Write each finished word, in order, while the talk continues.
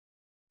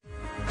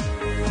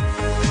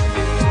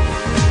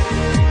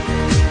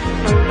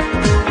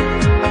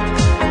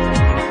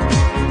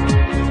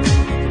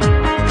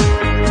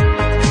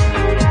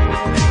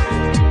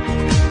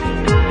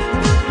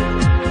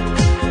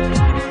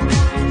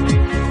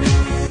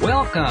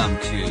Welcome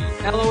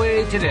to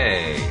LOA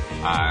Today.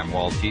 I'm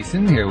Walt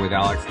Thiessen here with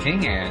Alex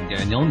King and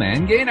Daniel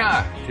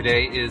Mangena.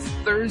 Today is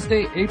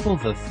Thursday, April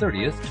the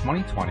 30th,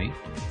 2020,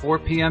 4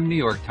 p.m. New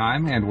York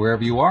time, and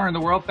wherever you are in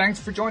the world, thanks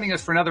for joining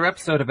us for another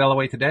episode of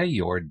LOA Today,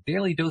 your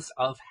daily dose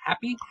of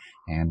happy.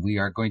 And we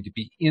are going to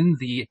be in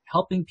the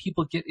helping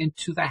people get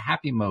into the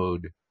happy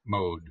mode.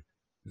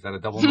 Is that a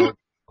double mode?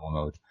 Double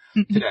mode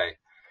today.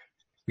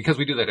 Because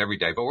we do that every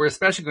day, but we're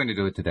especially going to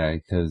do it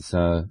today because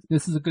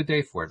this is a good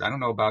day for it. I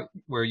don't know about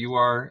where you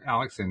are,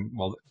 Alex, and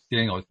well,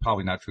 Daniel, it's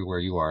probably not true where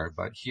you are,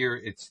 but here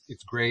it's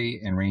gray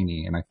and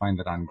rainy, and I find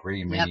that on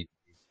gray and rainy,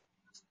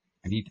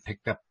 I need to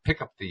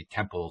pick up the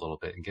tempo a little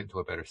bit and get into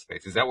a better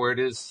space. Is that where it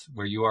is?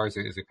 Where you are? Is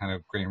it kind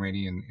of gray and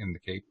rainy in the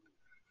Cape?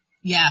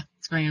 Yeah,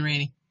 it's gray and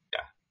rainy.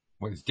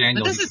 What is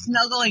Daniel? But this is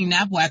snuggling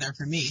nap weather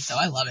for me, so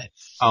I love it.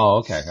 Oh,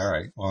 okay. All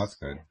right. Well, that's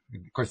good.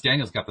 Of course,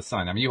 Daniel's got the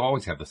sun. I mean, you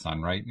always have the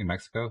sun, right? In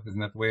Mexico? Isn't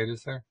that the way it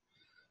is there?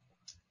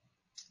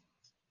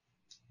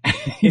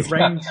 It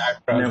rains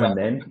now and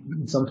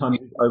then. Sometimes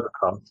it's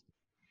overcast.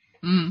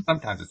 Mm.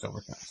 Sometimes it's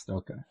overcast.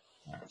 Okay.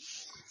 All right.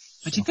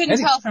 But you couldn't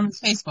tell from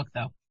his Facebook,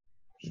 though.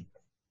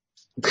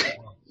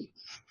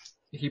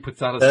 He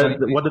puts out a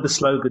one of the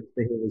slogans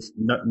for here is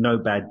 "No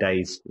bad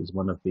days" is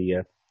one of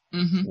the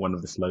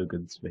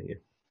slogans for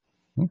here.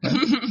 Okay.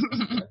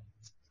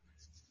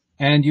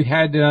 And you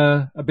had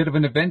a bit of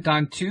an event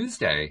on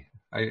Tuesday.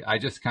 I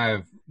just kind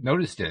of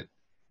noticed it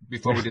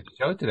before we did the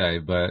show today,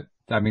 but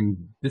I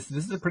mean, this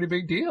is a pretty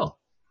big deal.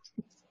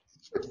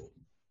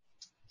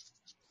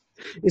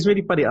 It's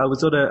really funny. I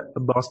was on a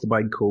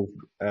mastermind call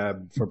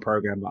for a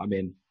program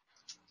that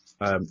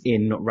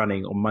I'm not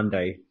running on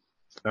Monday.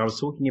 I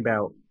was talking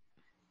about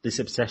this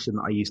obsession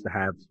that I used to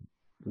have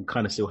and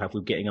kind of still have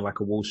with getting a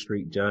Wall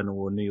Street Journal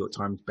or New York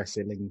Times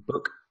best-selling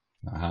book.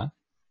 Uh-huh.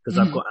 Because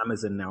I've got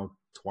Amazon now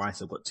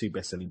twice. I've got 2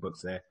 best-selling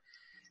books there.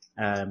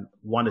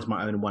 One is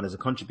my own and one as a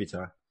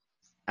contributor.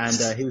 And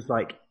he was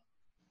like,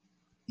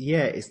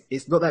 yeah,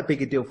 it's not that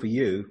big a deal for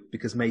you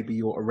because maybe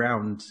you're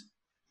around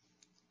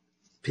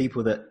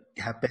people that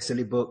have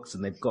best-selling books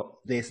and they've got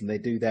this and they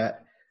do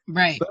that.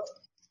 Right. But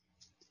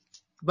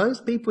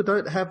most people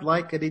don't have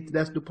an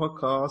international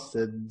podcast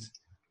and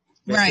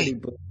best-selling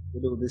books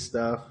and all this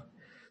stuff.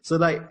 So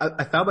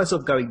I found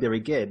myself going there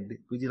again.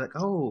 When you're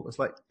it's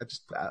like, I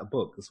just put out a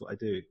book. That's what I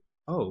do.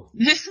 Oh,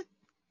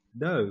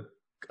 no.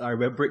 I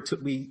remember it took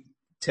me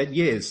 10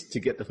 years to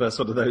get the first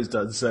one of those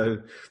done. So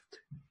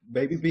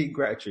maybe being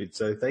gratitude.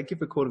 So thank you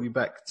for calling me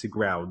back to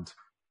ground.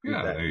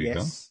 Yeah, there you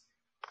go.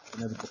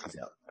 Another book is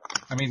out.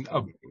 I mean,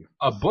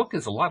 a book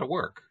is a lot of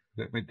work.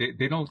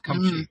 They don't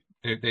come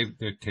cheap. They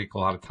take a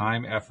lot of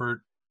time,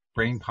 effort,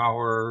 brain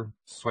power,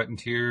 sweat and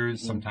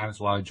tears, sometimes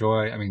a lot of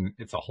joy. I mean,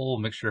 it's a whole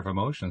mixture of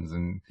emotions.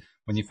 And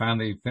when you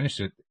finally finish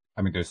it,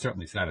 I mean, there's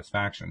certainly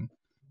satisfaction.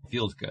 It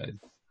feels good,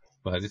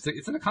 but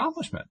it's an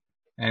accomplishment.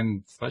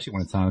 And especially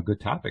when it's on a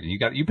good topic. And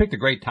you picked a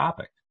great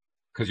topic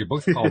because your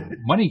book's called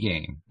Money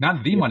Game,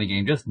 not The Money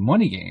Game, just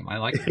Money Game. I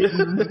like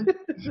it.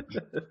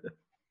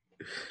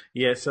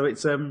 Yeah. So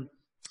it's,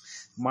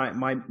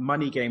 my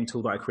money game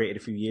tool that I created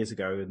a few years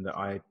ago and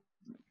that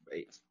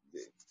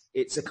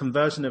it's a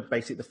conversion of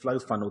basically the flow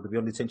funnel, the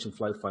Beyond Intention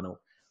flow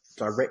funnel,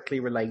 directly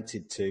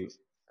related to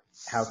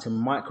how to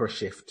micro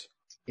shift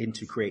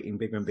into creating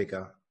bigger and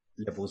bigger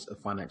levels of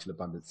financial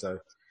abundance. So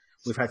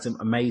we've had some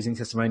amazing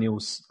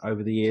testimonials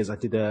over the years. I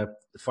did a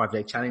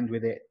 5-day challenge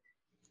with it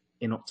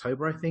in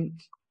October, I think,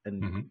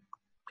 and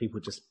people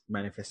just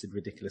manifested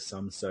ridiculous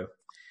sums. So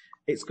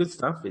it's good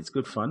stuff. It's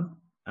good fun.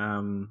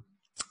 And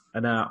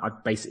I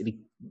basically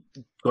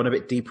gone a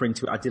bit deeper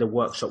into it. I did a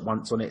workshop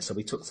once on it. So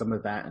we took some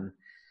of that and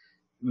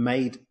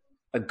made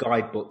a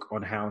guidebook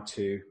on how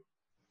to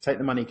take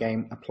the money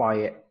game, apply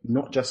it,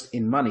 not just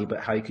in money, but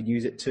how you could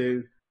use it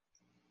to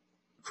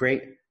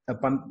create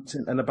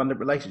an abundant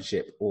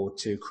relationship or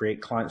to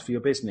create clients for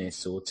your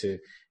business or to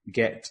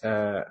get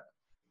a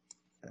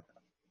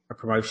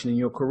promotion in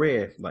your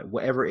career,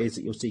 whatever it is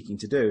that you're seeking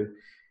to do.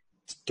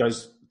 It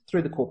goes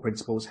through the core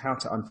principles, how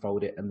to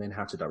unfold it, and then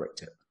how to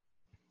direct it.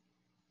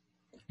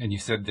 And you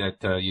said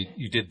that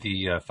you did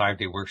the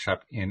 5-day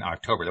workshop in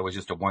October. That was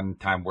just a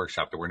one-time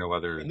workshop. There were no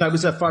other... No, it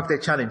was a 5-day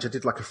challenge. I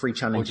did a free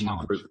challenge in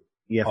my group.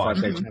 Yeah,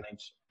 5-day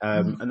challenge.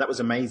 And that was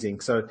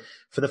amazing. So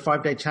for the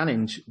 5-day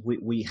challenge,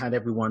 we had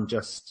everyone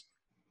just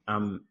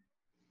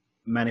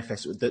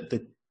manifest.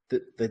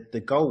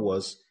 The goal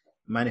was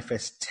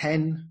manifest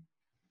 10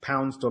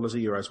 pounds, dollars, or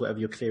euros, whatever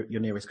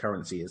your nearest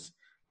currency is.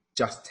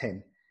 Just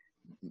 10.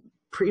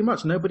 Pretty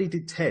much nobody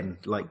did 10.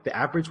 The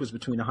average was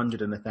between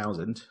 100 and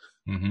 1,000.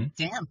 Mm-hmm.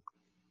 Damn.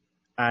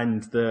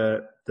 And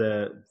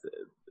the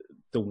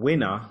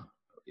winner,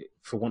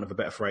 for want of a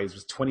better phrase,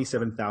 was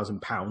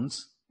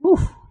 £27,000.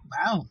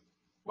 Wow.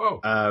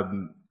 Whoa.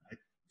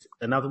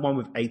 Another one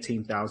with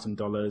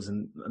 $18,000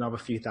 and another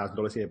few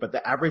 $1,000s here. But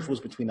the average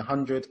was between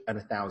 100 and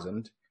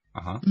 1,000.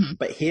 Uh-huh.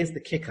 But here's the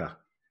kicker.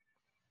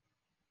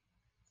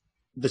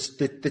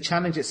 The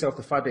challenge itself,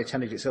 the 5-day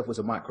challenge itself was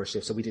a micro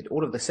shift. So we did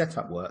all of the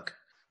setup work,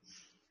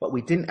 but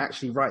we didn't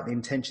actually write the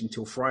intention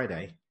till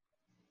Friday.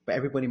 but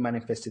everybody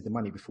manifested the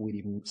money before we'd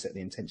even set the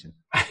intention.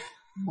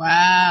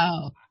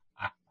 Wow.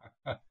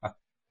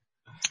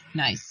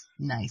 Nice.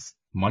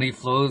 Money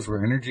flows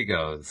where energy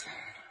goes.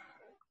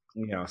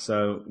 Yeah.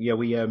 So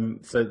yeah,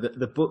 so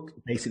the book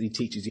basically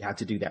teaches you how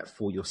to do that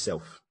for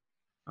yourself.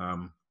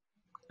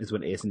 Is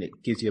what it is, and it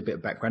gives you a bit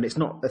of background. It's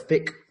not a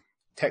thick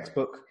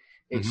textbook.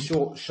 It's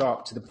short,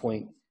 sharp, to the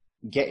point.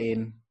 Get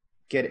in,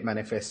 get it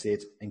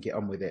manifested, and get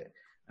on with it.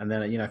 And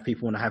then, if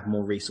people want to have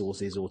more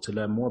resources or to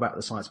learn more about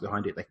the science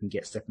behind it, they can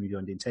get Stepping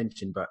Beyond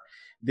Intention. But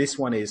this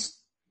one is,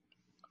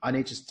 I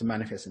need just to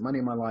manifest some money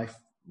in my life.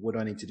 What do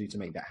I need to do to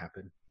make that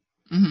happen?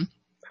 Mm-hmm.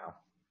 How?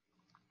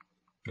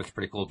 That's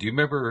pretty cool. Do you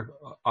remember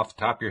off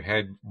the top of your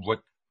head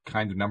what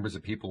kind of numbers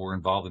of people were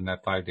involved in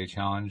that 5-day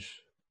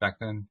challenge back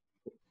then?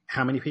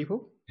 How many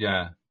people?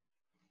 Yeah.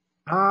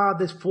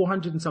 There's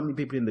 400 and something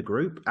people in the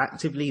group.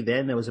 Actively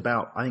then, there was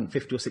about, I think,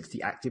 50 or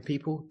 60 active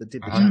people that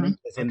did the challenge.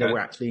 And they were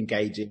actually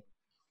engaging.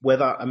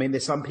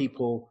 There's some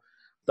people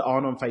that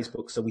aren't on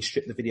Facebook, so we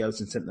stripped the videos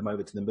and sent them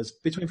over to them. There's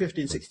between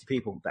 50 and 60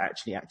 people that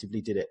actually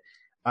actively did it.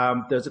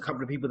 There's a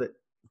couple of people that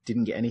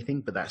didn't get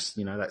anything, but that's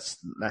the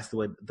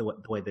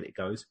way that it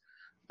goes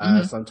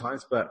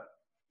sometimes. But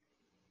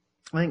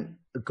I think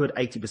a good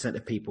 80%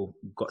 of people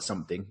got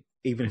something,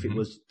 even if it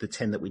was the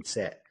 10 that we'd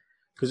set.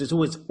 Because it's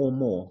always or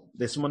more.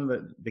 There's one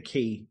of the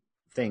key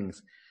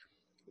things.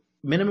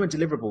 Minimum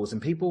deliverables.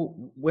 And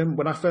people,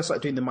 when I first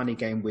started doing the money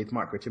game with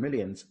Micro to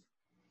Millions,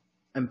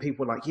 and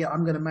people were like, yeah,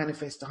 I'm going to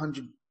manifest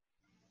 $100,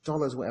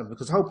 whatever.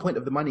 Because the whole point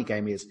of the money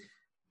game is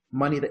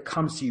money that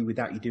comes to you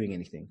without you doing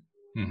anything.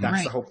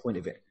 That's the whole point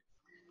of it.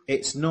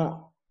 It's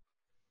not,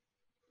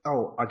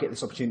 oh, I get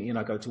this opportunity and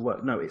I go to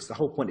work. No, it's the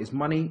whole point is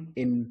money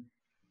in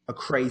a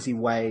crazy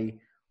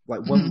way.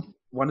 Like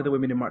one of the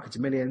women in Micro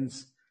to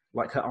Millions,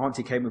 like her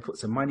auntie came and put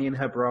some money in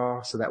her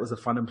bra. So that was a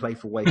fun and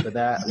playful way for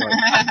that.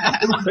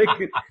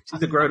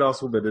 She's a grown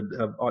ass woman and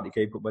her auntie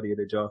came and put money in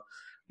her jar.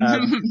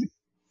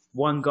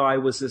 One guy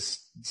was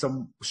just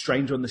some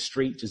stranger on the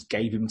street, just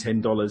gave him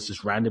 $10,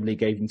 just randomly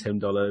gave him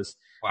 $10.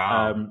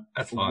 Wow.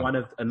 That's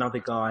fun. Another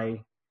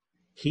guy,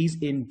 he's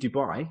in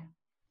Dubai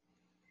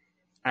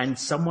and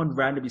someone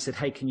randomly said,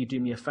 hey, can you do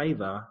me a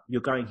favor?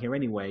 You're going here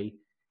anyway.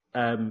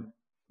 Can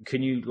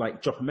you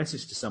drop a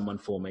message to someone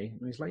for me?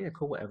 And he's like, yeah,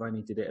 cool, whatever. And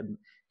he did it. And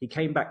he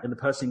came back and the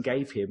person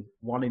gave him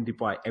one in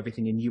Dubai,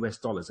 everything in US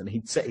dollars. And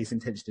he'd set his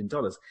intention in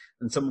dollars.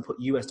 And someone put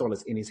US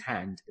dollars in his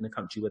hand in a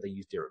country where they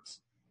use dirhams.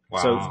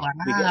 Wow.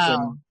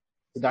 So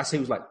that's, he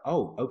was like,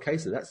 oh, okay.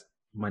 So that's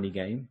money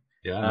game.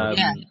 Yeah.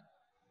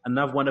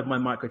 Another one of my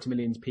Micro to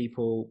Millions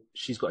people,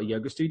 she's got a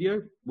yoga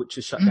studio, which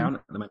is shut down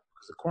at the moment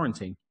because of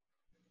quarantine.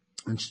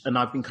 And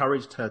I've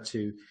encouraged her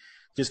to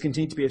just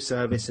continue to be of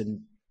service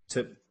and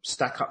to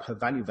stack up her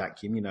value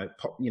vacuum,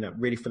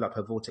 really fill up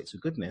her vortex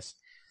with goodness.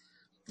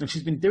 And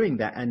she's been doing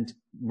that. And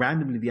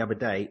randomly the other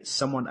day,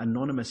 someone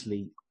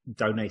anonymously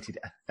donated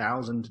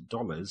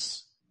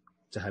 $1,000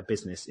 to her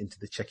business into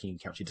the checking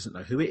account. She doesn't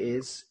know who it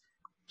is,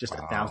 just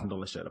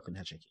 $1,000 showed up in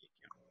her checking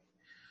account.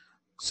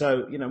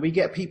 So, we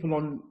get people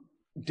on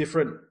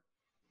different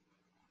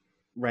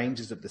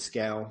ranges of the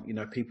scale,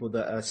 people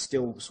that are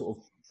still sort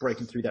of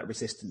breaking through that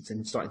resistance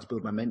and starting to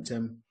build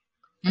momentum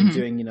and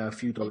doing, a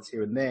few dollars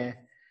here and there.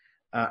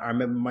 I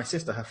remember my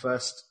sister,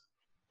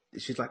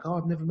 she's like, oh,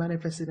 I've never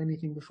manifested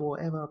anything before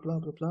ever, blah,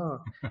 blah, blah.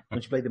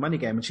 When she played the money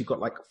game and she got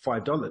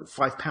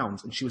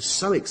 £5, and she was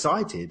so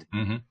excited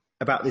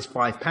about this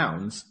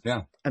 £5.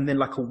 Yeah. And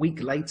then a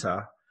week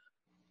later,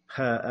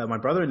 my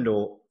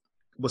brother-in-law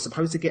was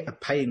supposed to get a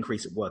pay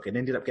increase at work and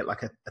ended up getting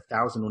a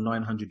 1,000 or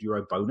 900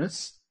 euro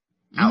bonus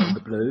out of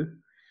the blue.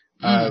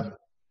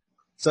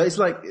 So it's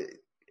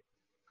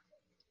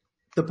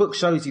the book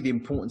shows you the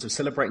importance of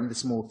celebrating the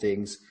small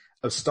things,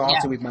 of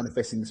starting with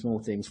manifesting the small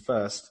things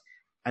first,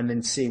 and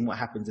then seeing what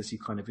happens as you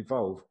kind of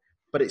evolve.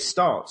 But it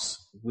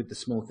starts with the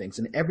small things,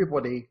 and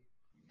everybody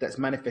that's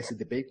manifested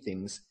the big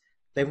things,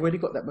 they've already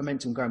got that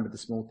momentum going with the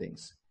small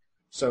things.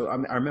 So I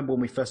remember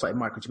when we first started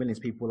Micro to Millions,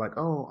 people were like,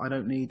 oh, I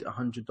don't need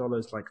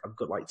 $100. I've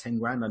got 10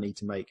 grand I need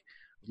to make.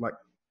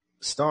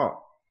 Start.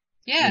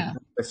 Yeah.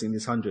 Manifesting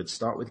this 100.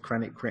 Start with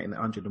creating that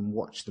 100 and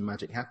watch the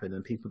magic happen.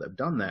 And people that have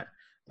done that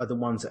are the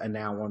ones that are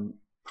now on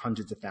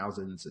hundreds of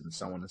thousands and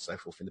so on and so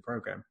forth in the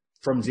program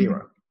from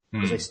zero,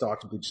 because they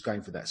started with just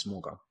going for that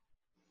small goal.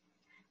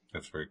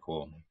 That's very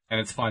cool. And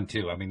it's fun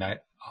too. I mean, I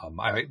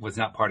was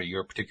not part of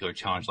your particular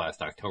challenge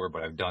last October,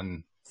 but I've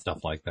done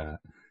stuff like that.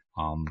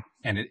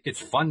 And it's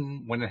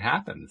fun when it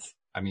happens.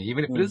 I mean,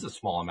 even if it is a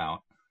small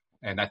amount.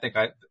 And I think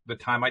the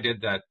time I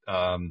did that,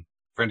 friend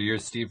of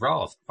yours, Steve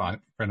Rawls,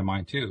 friend of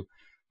mine too,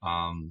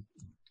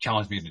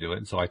 challenged me to do it.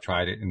 And so I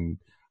tried it, and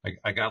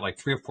I got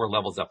 3 or 4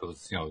 levels up. It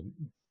was,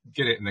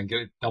 get it and then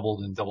get it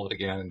doubled and double it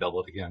again and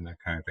double it again, that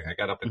kind of thing. I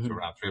got up into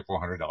around $300 or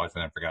 $400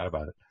 and I forgot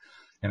about it.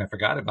 And I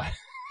forgot about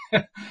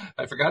it.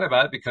 I forgot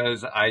about it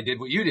because I did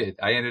what you did.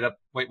 I ended up,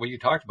 what you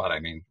talked about. I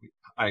mean,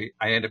 I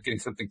ended up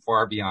getting something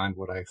far beyond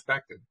what I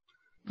expected.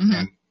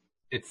 And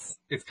it's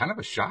kind of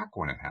a shock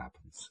when it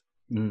happens.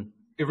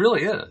 It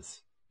really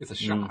is. It's a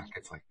shock.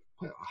 It's like,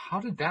 well, how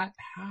did that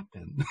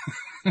happen?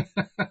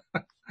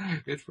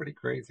 It's pretty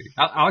crazy.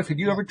 Alex, have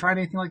you ever tried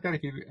anything like that?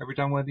 Have you ever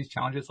done one of these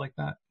challenges like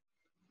that?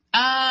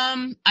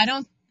 I'm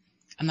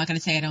not going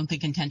to say I don't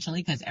think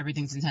intentionally because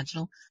everything's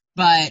intentional,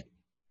 but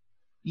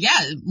yeah,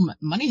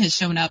 money has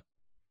shown up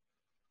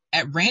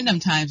at random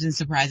times in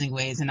surprising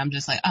ways. And I'm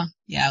just like, oh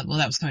yeah, well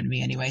that was coming to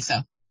me anyway. So,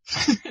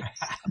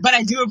 but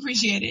I do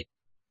appreciate it.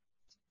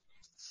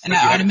 And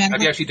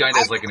have you actually done it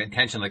as like an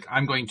intention? Like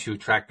I'm going to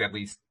attract at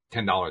least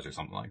 $10 or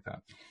something like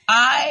that.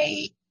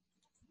 I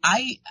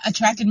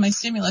attracted my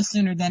stimulus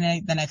sooner than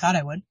I thought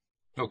I would.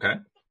 Okay.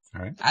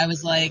 All right. I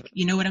was like,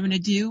 you know what I'm going to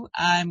do?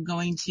 I'm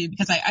going to,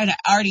 because I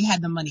already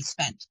had the money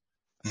spent.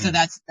 So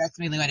that's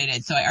really what I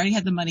did. So I already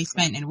had the money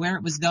spent, and where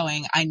it was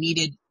going, I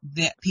needed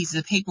the pieces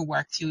of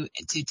paperwork to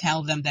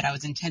tell them that I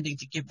was intending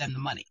to give them the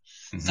money.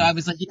 Mm-hmm. So I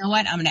was like, you know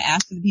what? I'm going to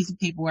ask for the piece of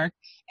paperwork,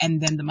 and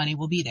then the money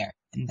will be there.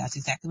 And that's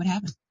exactly what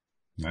happened.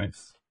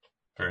 Nice.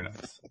 Very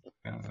nice.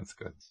 Yeah, that's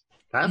good.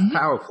 That's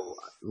powerful.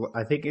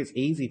 I think it's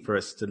easy for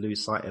us to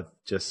lose sight of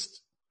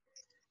just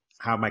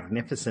how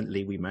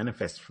magnificently we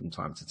manifest from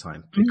time to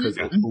time, because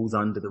it falls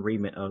under the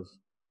remit of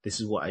this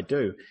is what I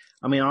do.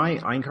 I mean,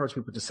 I encourage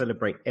people to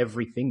celebrate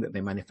everything that they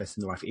manifest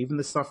in life, even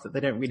the stuff that they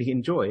don't really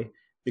enjoy,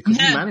 because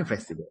you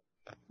manifested it.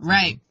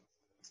 Right.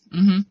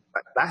 Mm-hmm.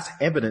 That's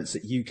evidence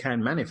that you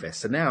can manifest.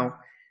 So now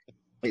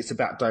it's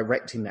about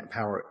directing that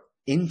power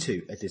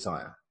into a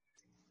desire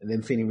and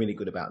then feeling really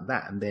good about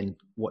that and then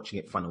watching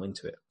it funnel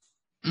into it.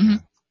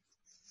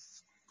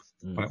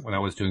 Mm-hmm. When I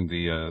was doing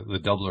the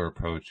doubler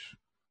approach,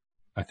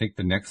 I think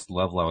the next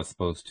level I was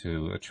supposed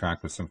to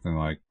attract was something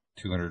like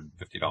 $250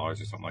 or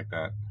something like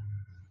that.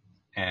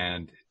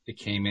 And it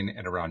came in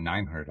at around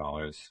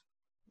 $900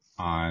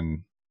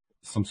 on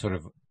some sort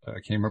of, I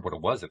can't remember what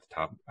it was at the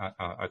top,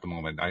 at the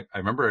moment. I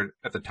remember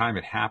at the time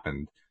it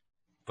happened,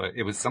 but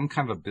it was some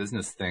kind of a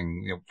business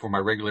thing, you know, for my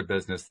regular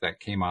business that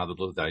came out of the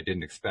blue that I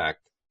didn't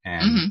expect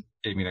and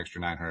gave me an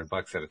extra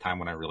 $900 at a time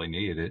when I really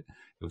needed it.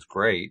 It was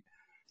great.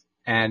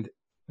 And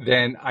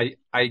then I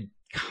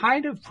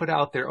kind of put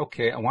out there,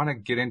 okay, I want to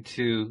get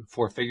into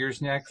four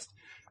figures next,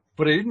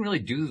 but I didn't really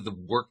do the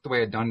work the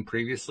way I'd done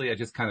previously. I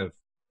just kind of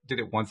did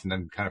it once and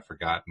then kind of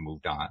forgot and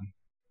moved on.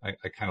 I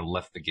kind of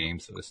left the game,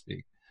 so to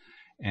speak.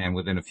 And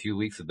within a few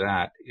weeks of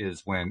that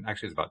is when,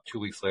 actually it's about 2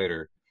 weeks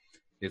later,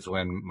 is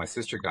when my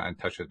sister got in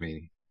touch with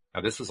me.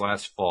 Now this was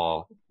last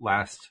fall,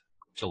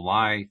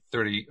 July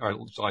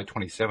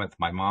 27th,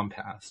 my mom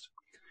passed.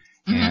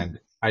 And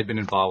I'd been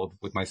involved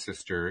with my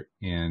sister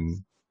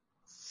in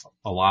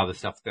a lot of the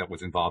stuff that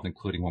was involved,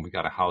 including when we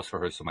got a house for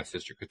her so my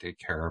sister could take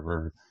care of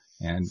her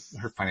and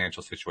her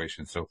financial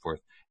situation and so forth.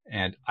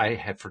 And I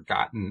had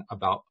forgotten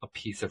about a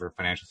piece of her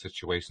financial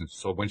situation.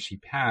 So when she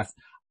passed,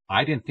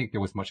 I didn't think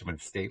there was much of an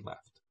estate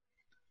left.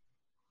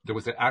 There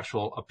was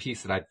a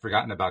piece that I'd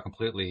forgotten about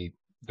completely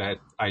that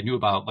I knew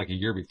about like a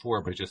year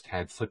before, but it just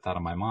had slipped out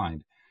of my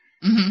mind.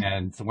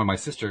 And so when my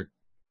sister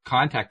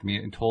contacted me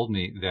and told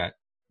me that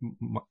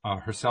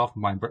herself,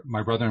 my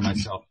brother and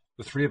myself,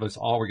 the three of us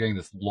all were getting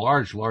this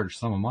large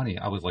sum of money,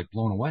 I was like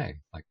blown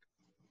away. Like,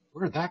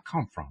 where did that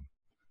come from?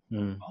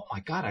 Oh my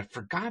God, I'd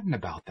forgotten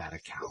about that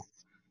account.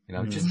 You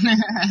know, just,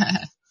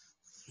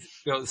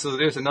 you know, so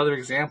there's another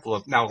example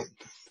of, now,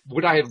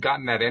 would I have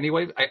gotten that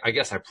anyway? I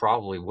guess I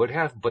probably would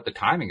have, but the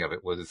timing of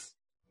it was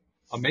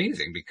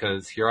amazing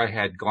because here I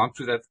had gone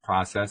through that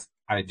process.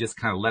 I just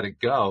kind of let it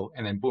go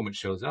and then boom, it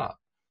shows up.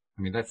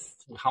 I mean,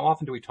 how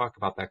often do we talk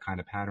about that kind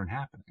of pattern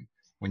happening?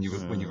 When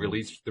you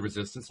release the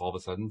resistance, all of a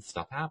sudden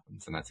stuff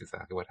happens. And that's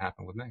exactly what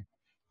happened with me.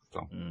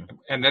 So,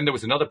 and then there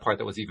was another part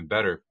that was even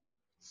better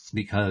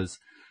because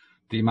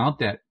the amount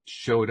that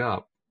showed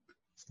up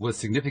was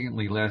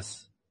significantly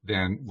less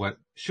than what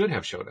should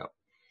have showed up.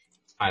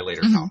 I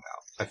later found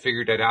out. I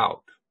figured it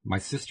out. My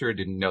sister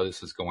didn't know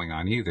this was going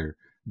on either,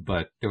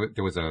 but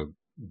there was a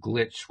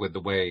glitch with the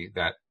way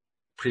that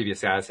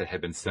previous asset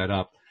had been set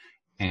up,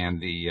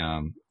 and the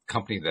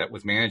company that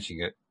was managing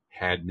it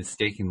had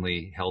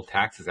mistakenly held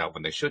taxes out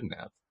when they shouldn't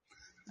have.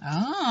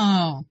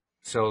 Oh.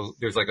 So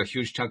there's like a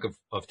huge chunk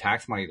of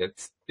tax money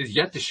that is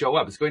yet to show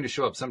up. It's going to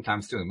show up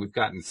sometime soon. We've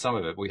gotten some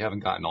of it, but we haven't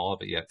gotten all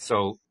of it yet.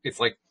 So it's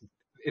like,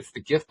 it's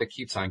the gift that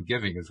keeps on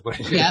giving is what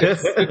it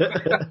is.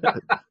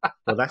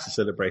 Well, that's a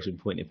celebration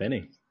point, if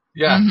any.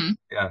 Yeah.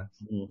 Yeah.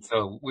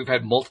 So we've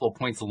had multiple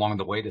points along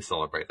the way to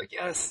celebrate. Like,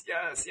 yes.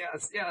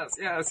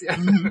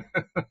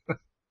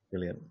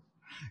 Brilliant.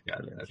 Yeah.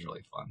 Brilliant. That's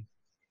really fun.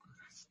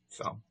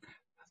 So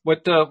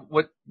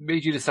what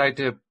made you decide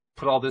to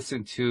put all this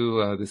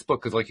into this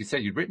book? Because like you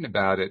said, you'd written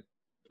about it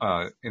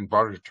in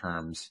broader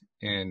terms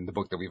in the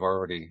book that we've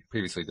already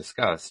previously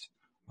discussed,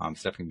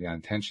 Stepping Beyond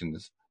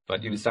Intentions,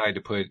 but you decided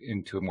to put it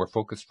into a more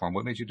focused form.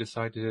 What made you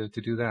decide to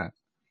do that?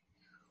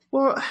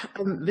 Well,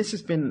 this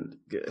has been,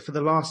 for the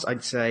last,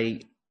 I'd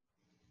say,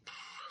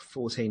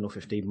 14 or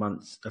 15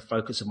 months, the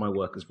focus of my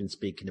work has been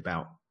speaking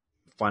about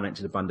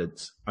financial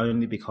abundance,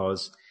 only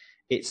because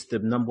it's the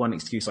number one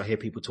excuse I hear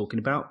people talking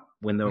about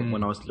when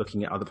I was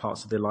looking at other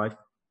parts of their life.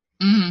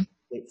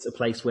 It's a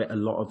place where a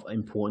lot of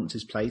importance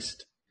is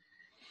placed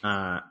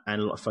and a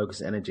lot of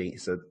focus and energy.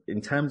 So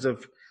in terms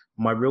of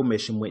my real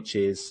mission, which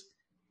is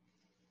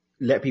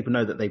let people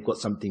know that they've got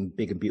something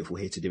big and beautiful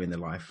here to do in their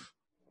life.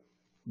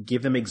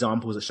 Give them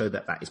examples that show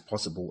that that is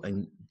possible,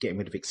 and getting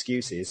rid of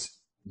excuses.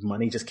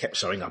 Money just kept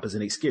showing up as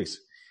an excuse.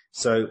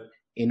 So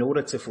in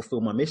order to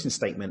fulfill my mission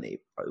statement,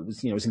 it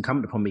was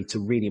incumbent upon me to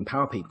really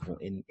empower people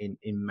in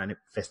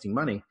manifesting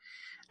money,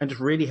 and just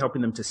really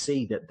helping them to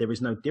see that there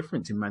is no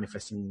difference in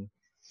manifesting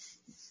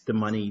the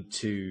money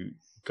to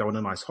go on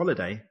a nice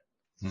holiday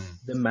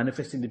than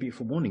manifesting the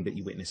beautiful morning that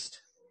you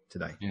witnessed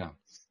today. Yeah.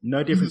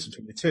 No difference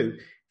between the two,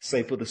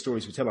 save for the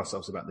stories we tell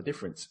ourselves about the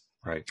difference.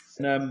 Right.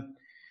 And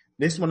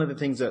this is one of the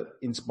things that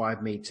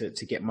inspired me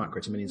to get Micro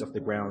to Millions off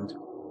the ground.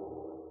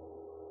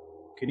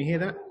 Can you hear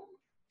that?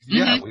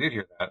 Yeah, we did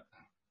hear that.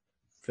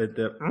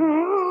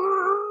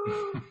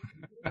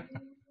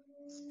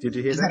 Did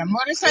you hear that? Is that a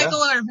motorcycle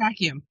or a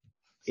vacuum?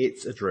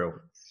 It's a drill.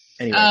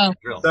 Anyway,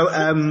 so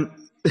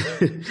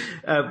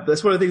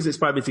that's one of the things that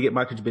inspired me to get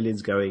Micro to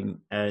Millions going,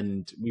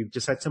 and we've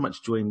just had so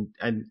much joy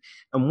and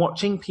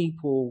watching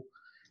people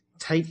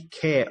take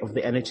care of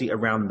the energy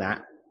around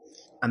that,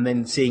 and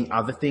then seeing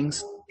other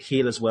things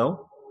heal as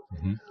well.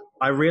 Mm-hmm.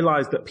 I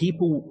realized that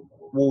people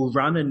will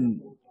run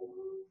and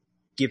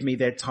give me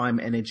their time,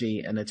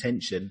 energy, and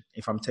attention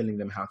if I'm telling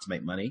them how to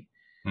make money,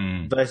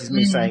 versus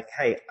me saying,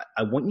 hey,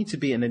 I want you to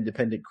be an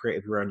independent creator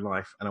of your own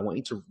life, and I want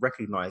you to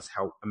recognize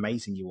how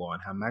amazing you are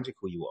and how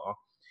magical you are.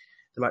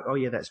 They're like, oh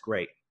yeah, that's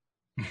great.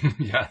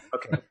 Yeah.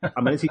 Okay,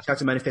 I'm going to teach you how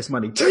to manifest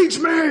money. Teach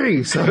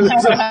me! So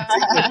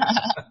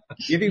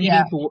giving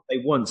people what they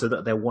want so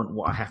that they want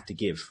what I have to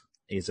give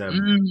is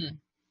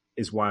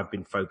why I've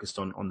been focused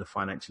on the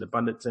financial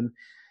abundance. And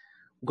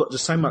we've got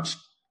just so much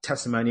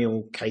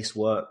testimonial, case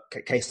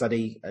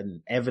study,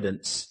 and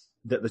evidence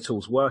that the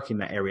tools work in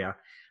that area,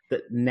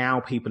 that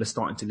now people are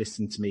starting to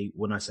listen to me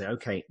when I say,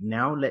 okay,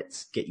 now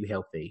let's get you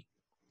healthy.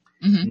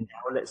 Mm-hmm.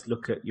 Now let's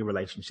look at your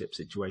relationship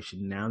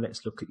situation. Now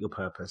let's look at your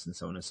purpose, and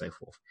so on and so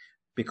forth,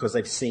 because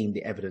they've seen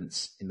the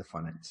evidence in the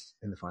finances.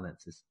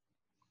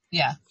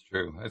 Yeah. It's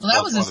true. Well,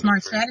 that was a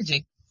smart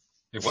strategy.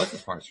 It was a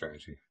smart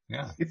strategy.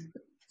 Yeah.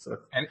 So,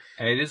 and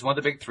it is one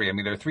of the big three. I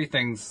mean, there are three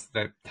things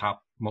that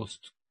top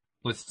most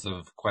lists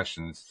of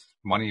questions: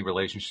 money,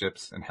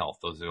 relationships, and health.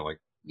 Those are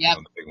like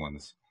the big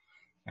ones.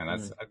 And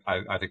that's,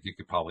 I think you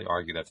could probably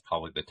argue that's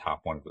probably the top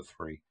one of the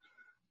three.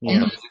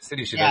 Yeah.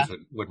 City Chavez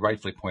would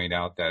rightfully point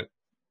out that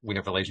we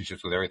have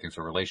relationships with everything,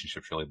 so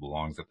relationships really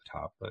belongs at the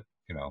top. But,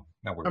 now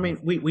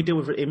we deal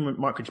with, in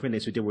Micro to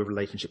Millions, we deal with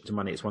relationship to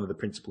money. It's one of the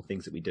principal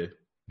things that we do,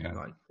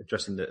 like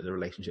addressing the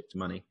relationship to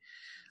money.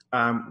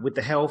 With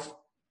the health,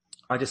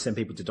 I just send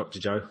people to Dr.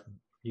 Joe.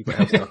 You've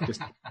got health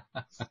stuff.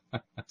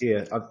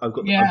 I've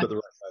got the right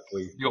guy for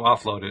you. You'll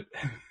offload it.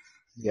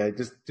 Yeah,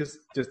 just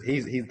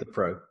he's the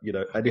pro,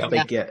 and if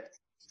they get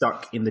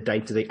stuck in the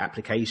day-to-day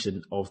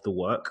application of the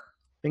work,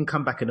 then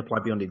come back and apply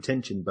beyond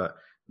intention, but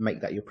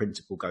make that your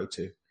principal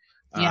go-to.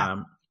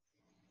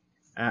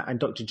 And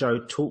Dr. Joe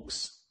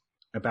talks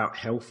about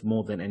health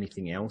more than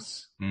anything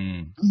else.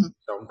 Mm-hmm.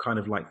 So I'm kind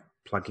of like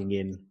plugging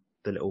in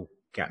the little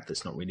gap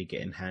that's not really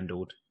getting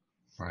handled.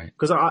 Right.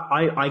 Because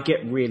I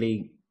get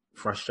really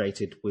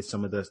frustrated with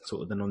some of the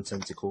sort of the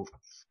nonsensical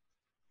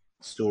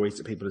stories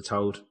that people are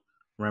told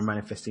around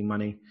manifesting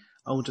money.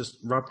 Oh, just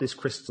rub this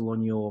crystal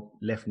on your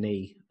left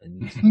knee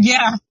and your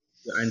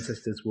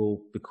ancestors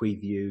will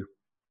bequeath you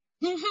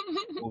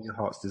all your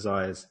heart's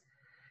desires.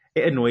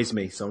 It annoys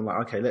me. So I'm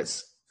like, okay,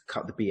 let's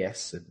cut the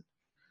BS. And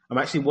I'm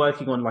actually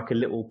working on like a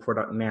little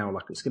product now.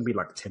 Like it's going to be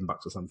like $10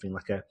 or something,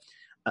 like a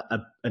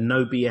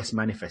no BS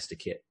manifestor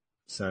kit.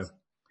 So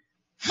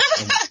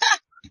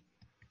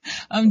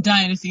I'm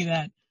dying to see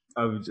that.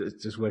 I'm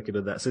just working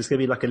on that. So it's going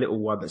to be like a little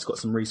one that's got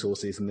some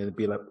resources, and then it'll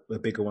be like a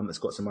bigger one that's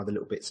got some other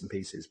little bits and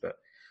pieces. But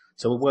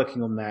so we're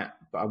working on that,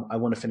 but I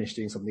want to finish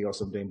doing something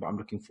else I'm doing, but I'm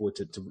looking forward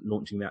to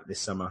launching that this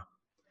summer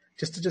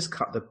just to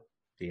cut the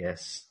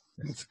BS.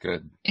 That's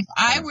good. If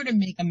I were to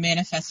make a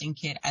manifesting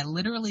kit, I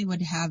literally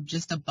would have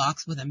just a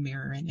box with a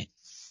mirror in it.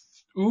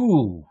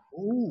 Ooh.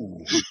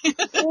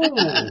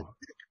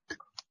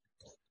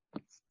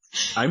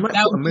 I might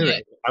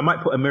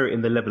put a mirror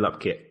in the level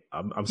up kit.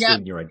 I'm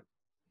stealing your idea.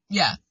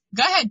 Yeah.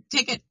 Go ahead.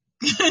 Take it.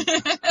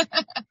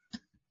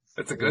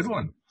 That's a good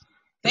one.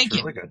 Thank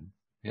you. Really good.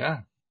 Yeah.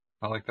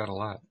 I like that a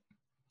lot.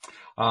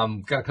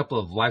 Got a couple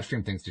of live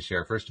stream things to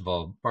share. First of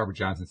all, Barbara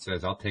Johnson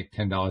says, I'll take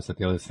 $10 that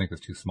the others think is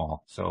too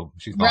small. So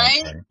she's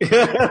volunteering.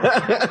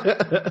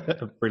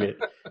 Right? Brilliant.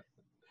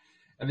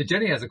 And then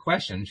Jenny has a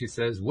question. She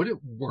says, would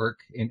it work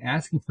in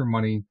asking for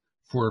money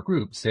for a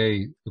group,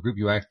 say a group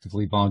you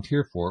actively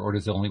volunteer for, or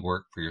does it only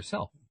work for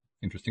yourself?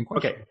 Interesting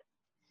question. Okay.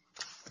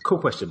 Cool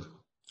question.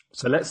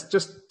 So let's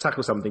just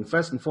tackle something.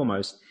 First and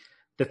foremost,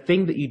 the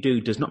thing that you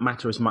do does not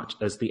matter as much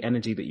as the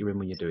energy that you're in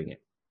when you're doing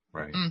it.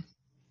 Right.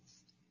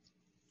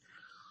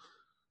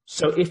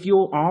 So if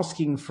you're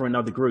asking for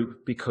another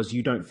group because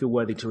you don't feel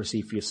worthy to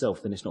receive for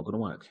yourself, then it's not going to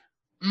work.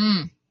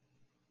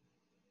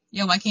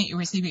 Yeah, why can't you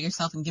receive it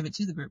yourself and give it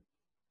to the group?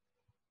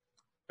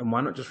 And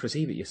why not just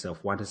receive it yourself?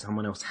 Why does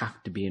someone else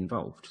have to be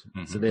involved?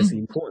 Mm-hmm. So there's the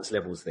importance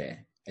levels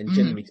there. And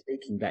generally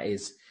speaking,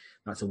 that's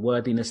a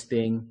worthiness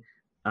thing.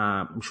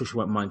 I'm sure she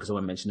won't mind because I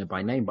won't mention her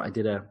by name, but I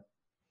did a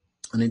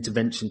an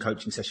intervention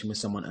coaching session with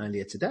someone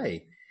earlier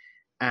today.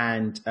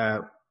 And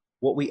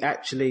what we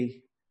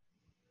actually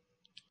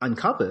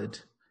uncovered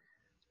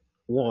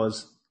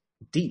was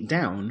deep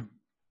down,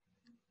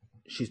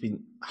 she's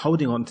been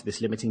holding on to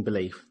this limiting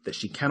belief that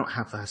she cannot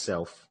have for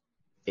herself,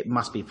 it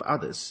must be for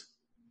others.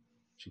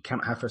 She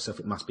cannot have for herself,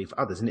 it must be for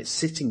others. And it's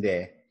sitting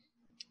there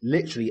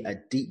literally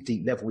at deep,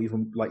 deep level. We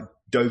even like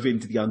dove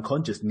into the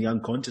unconscious, and the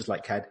unconscious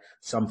like had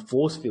some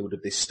force field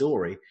of this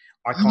story.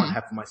 I can't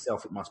have for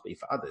myself, it must be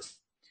for others.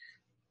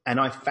 And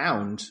I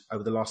found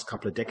over the last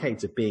couple of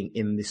decades of being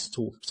in this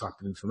type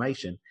of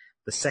information,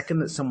 the second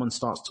that someone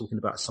starts talking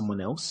about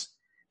someone else,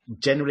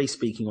 generally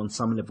speaking, on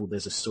some level,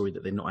 there's a story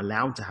that they're not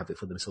allowed to have it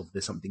for themselves.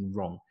 There's something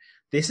wrong.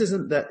 This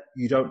isn't that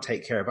you don't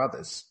take care of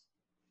others,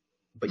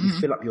 but you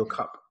fill up your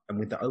cup, and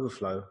with the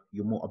overflow,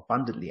 you're more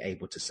abundantly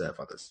able to serve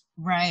others.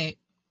 Right.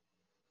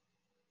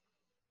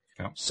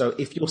 Yeah. So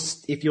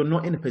if you're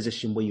not in a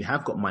position where you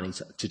have got money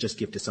to just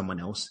give to someone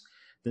else,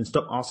 then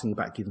stop asking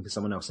about giving to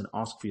someone else and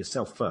ask for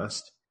yourself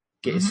first.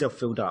 Get yourself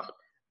filled up,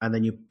 and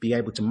then you'll be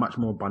able to much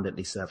more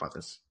abundantly serve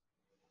others.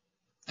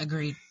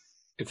 Agreed.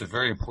 It's a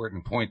very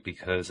important point,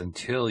 because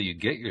until you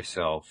get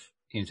yourself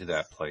into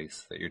that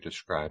place that you're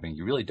describing,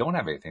 you really don't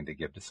have anything to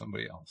give to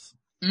somebody else.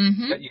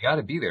 You got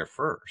to be there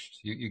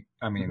first.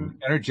 I mean,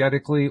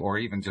 energetically, or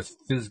even just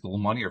physical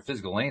money or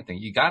physical anything,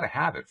 you got to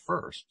have it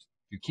first.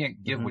 You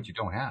can't give what you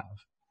don't have.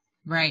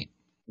 Right.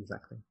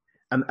 Exactly.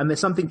 And there's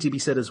something to be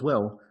said as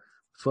well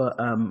for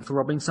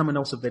robbing someone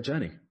else of their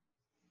journey.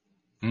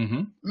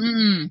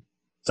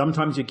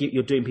 Sometimes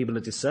you're doing people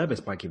a disservice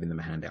by giving them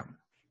a handout.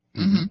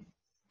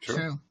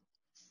 True.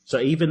 So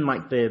even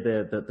like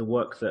the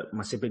work that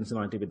my siblings and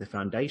I did with the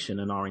foundation,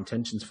 and our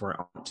intentions for it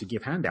are to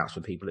give handouts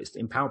for people. It's to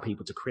empower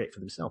people to create for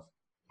themselves.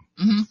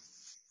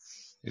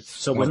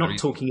 So we're not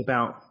talking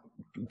about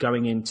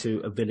going into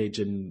a village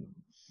and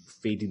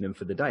feeding them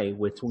for the day.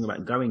 We're talking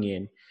about going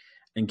in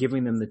and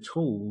giving them the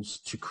tools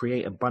to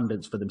create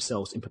abundance for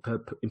themselves in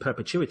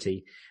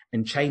perpetuity,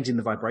 and changing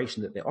the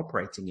vibration that they're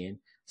operating in,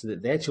 so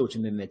that their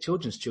children and their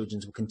children's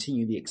children will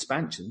continue the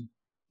expansion,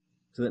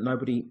 so that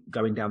nobody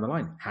going down the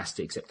line has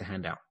to accept a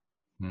handout.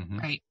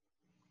 Right.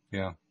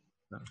 Yeah.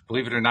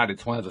 Believe it or not,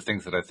 it's one of the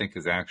things that I think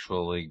is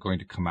actually going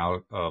to come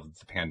out of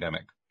the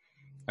pandemic.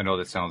 I know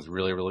that sounds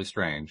really, really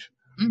strange.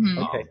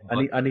 Okay.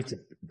 I need to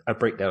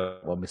break down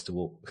one, Mr.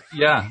 Walt.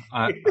 Yeah.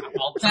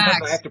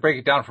 Sometimes I have to break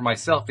it down for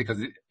myself, because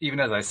even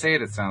as I say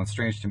it, it sounds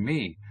strange to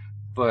me.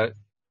 But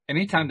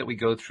anytime that we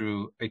go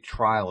through a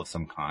trial of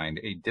some kind,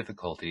 a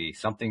difficulty,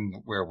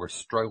 something where we're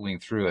struggling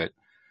through it,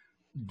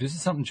 this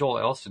is something Joel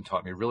Elston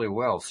taught me really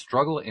well.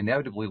 Struggle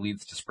inevitably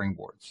leads to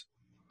springboards.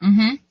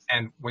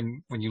 And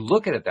when you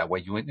look at it that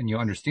way, and you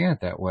understand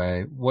it that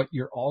way, what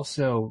you're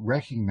also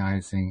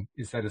recognizing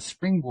is that a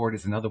springboard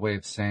is another way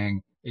of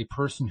saying a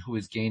person who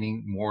is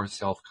gaining more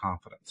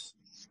self-confidence,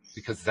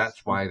 because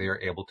that's why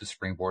they're able to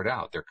springboard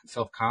out. Their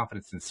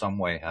self-confidence in some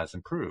way has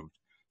improved.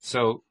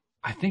 So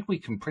I think we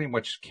can pretty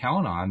much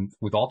count on,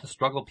 with all the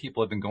struggle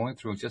people have been going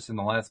through just in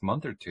the last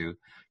month or two,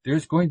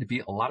 there's going to be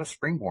a lot of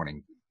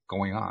springboarding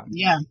going on.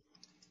 Yeah.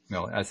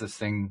 As this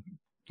thing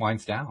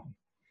winds down.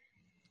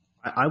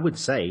 I would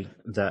say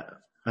that,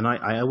 and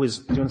I always,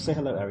 do you want to say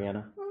hello,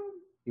 Ariana?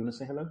 You want to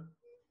say hello?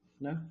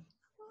 No?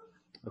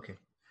 Okay.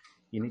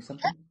 You need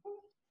something?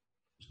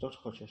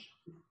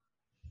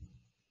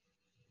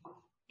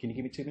 Can you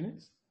give me 2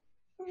 minutes?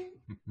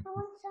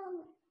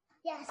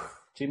 Yes.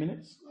 2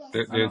 minutes?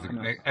 Yes. There's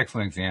an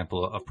excellent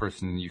example of a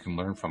person you can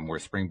learn from where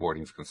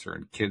springboarding is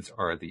concerned. Kids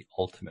are the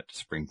ultimate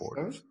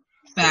springboarders.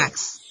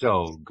 Facts.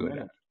 So good at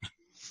it.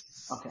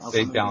 Okay,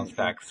 They bounce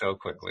back so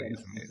quickly.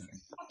 It's amazing.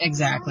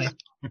 Exactly.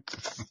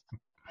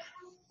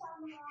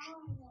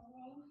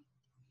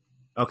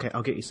 Okay,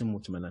 I'll get you some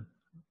watermelon.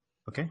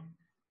 Okay?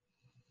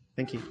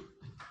 Thank you.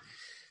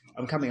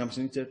 I'm coming. I'm just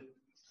need to...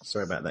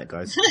 Sorry about that,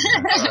 guys.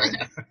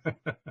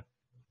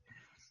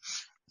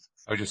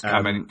 I was just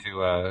commenting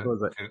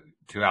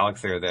to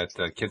Alex there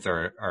that kids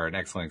are an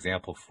excellent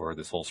example for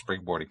this whole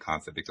springboarding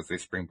concept, because they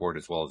springboard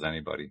as well as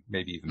anybody,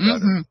 maybe even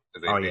better.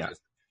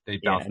 They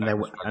bounce back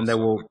and they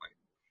will,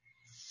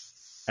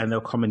 and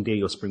they'll commandeer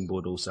your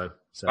springboard also.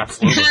 So.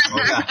 Absolutely.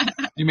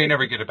 You may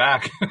never get it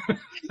back.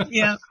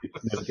 Yeah.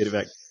 Never get it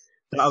back.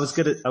 But I was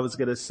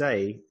gonna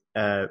say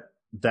that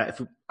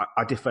if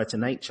I defer to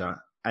nature,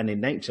 and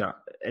in nature,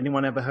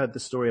 anyone ever heard the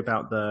story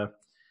about the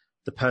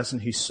person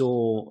who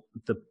saw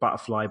the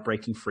butterfly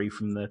breaking free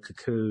from the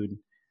cocoon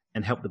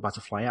and helped the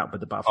butterfly out, but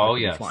the butterfly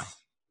couldn't fly?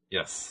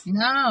 Yes.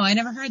 No, I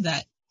never heard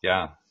that.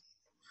 Yeah.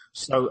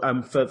 So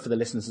for the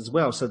listeners as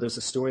well, so there's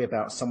a story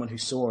about someone who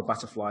saw a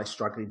butterfly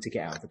struggling to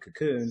get out of the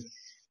cocoon,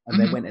 and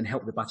they went and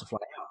helped the butterfly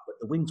out, but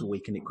the wings were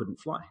weak and it couldn't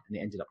fly, and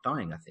it ended up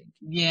dying, I think.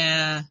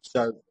 Yeah.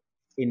 So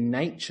in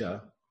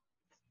nature,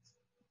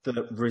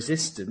 the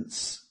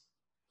resistance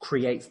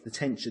creates the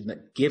tension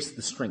that gives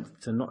the strength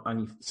to not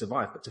only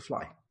survive, but to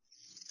fly.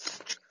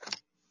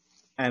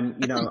 And,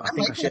 I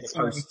think I shared a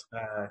post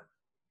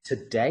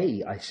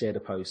today. I shared a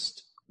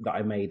post that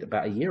I made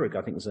about a year ago.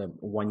 I think it was a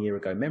 1 year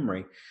ago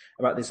memory,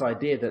 about this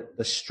idea that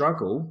the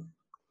struggle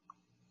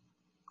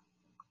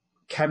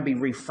can be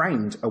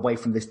reframed away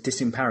from this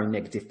disempowering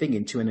negative thing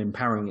into an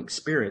empowering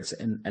experience,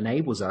 and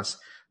enables us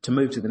to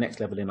move to the next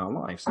level in our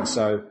lives. And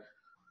so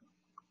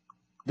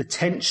the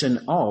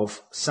tension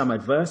of some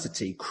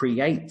adversity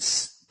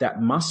creates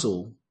that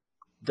muscle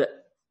that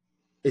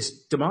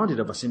is demanded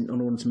of us in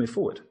order to move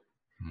forward.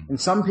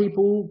 And some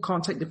people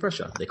can't take the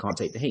pressure. They can't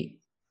take the heat,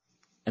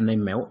 and they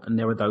melt. And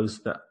there are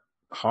those that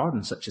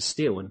harden such as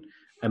steel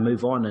and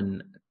move on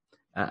and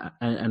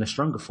are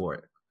stronger for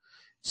it.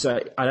 So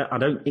I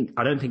don't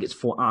think it's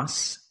for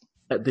us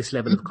at this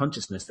level of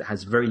consciousness that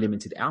has very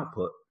limited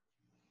output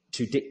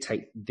to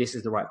dictate this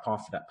is the right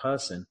path for that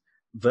person,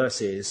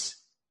 versus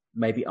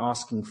maybe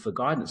asking for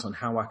guidance on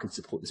how I can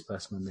support this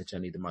person on their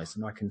journey the most.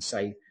 And I can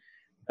say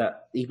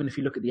that even if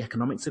you look at the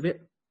economics of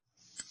it,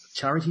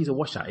 charity is a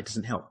washout. It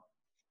doesn't help.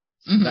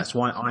 Mm-hmm. That's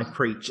why I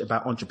preach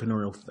about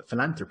entrepreneurial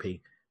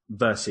philanthropy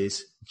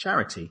versus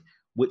charity,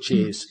 which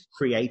is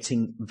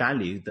creating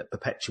value that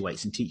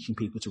perpetuates and teaching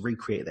people to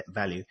recreate that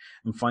value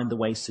and find the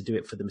ways to do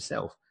it for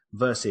themselves,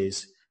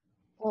 versus,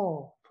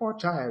 oh, poor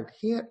child,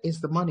 here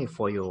is the money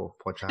for you,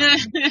 poor child.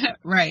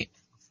 Right.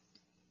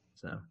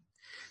 So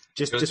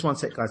just one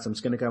sec, guys. I'm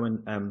just going to go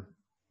and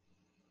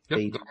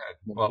feed. Go ahead.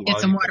 Well, get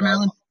some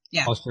watermelon.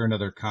 Yeah. I'll share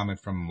another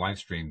comment from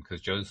Livestream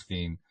because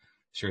Josephine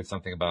shared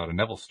something about a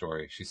Neville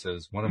story. She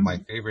says, one of my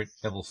favorite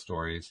Neville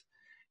stories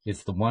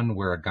is the one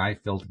where a guy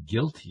felt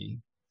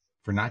guilty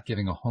for not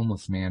giving a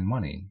homeless man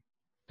money,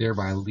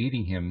 thereby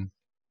leading him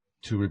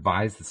to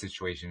revise the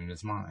situation in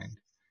his mind.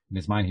 In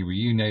his mind, he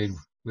reunited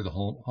with the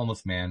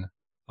homeless man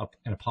up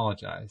and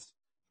apologized.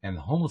 And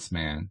the homeless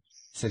man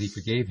said he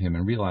forgave him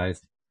and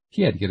realized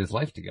he had to get his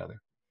life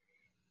together.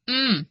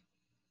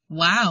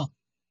 Wow.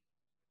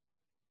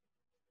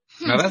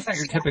 Now, that's not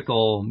your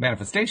typical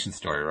manifestation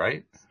story,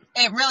 right?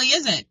 It really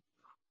isn't.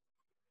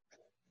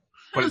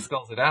 But it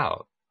spells it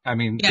out. I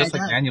mean, Yeah, just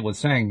like Daniel was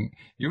saying,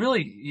 you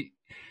really,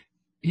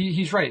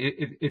 he's right.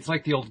 It's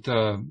like the old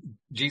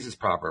Jesus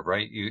proverb,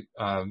 right? You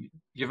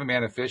give a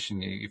man a fish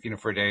and you feed him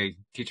for a day,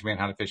 teach a man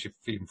how to fish, you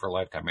feed him for a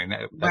lifetime. I mean,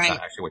 that's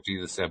not actually what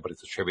Jesus said, but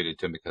it's attributed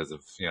to him because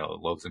of,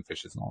 loaves and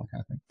fishes and all that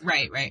kind of thing.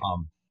 Right.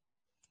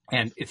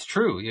 And it's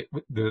true.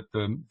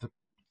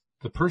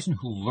 The person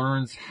who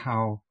learns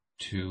how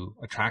to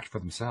attract for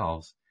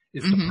themselves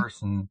is the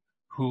person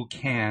who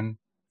can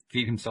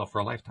feed himself for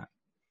a lifetime.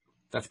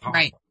 That's powerful.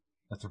 Right.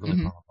 That's a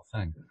really powerful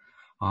thing.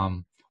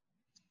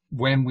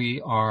 When we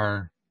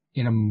are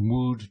in a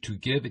mood to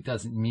give, it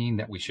doesn't mean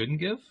that we shouldn't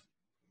give.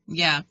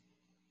 Yeah.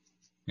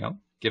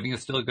 Giving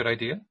is still a good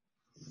idea.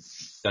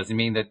 Doesn't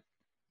mean that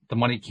the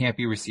money can't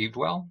be received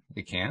well.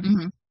 It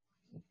can.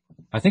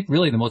 I think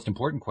really the most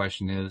important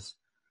question is,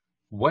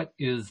 what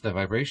is the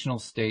vibrational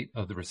state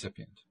of the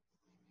recipient?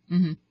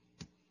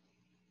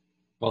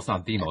 Well, it's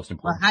not the most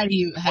important. Well, how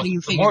do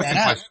you figure that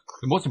out?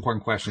 The most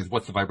important question is,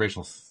 what's the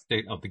vibrational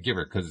state of the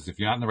giver? Because if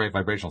you're not in the right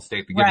vibrational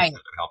state, the giver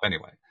doesn't help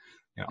anyway.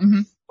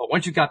 But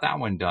once you've got that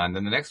one done,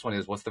 then the next one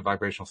is, what's the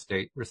vibrational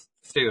state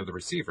of the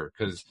receiver?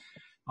 Because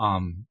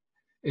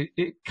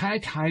it kind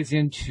of ties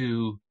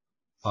into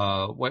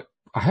what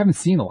I haven't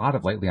seen a lot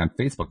of lately on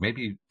Facebook.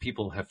 Maybe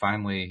people have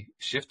finally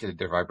shifted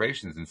their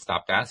vibrations and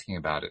stopped asking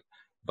about it.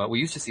 But we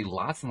used to see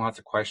lots and lots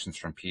of questions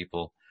from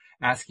people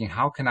asking,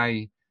 how can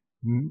I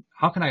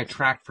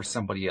attract for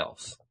somebody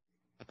else?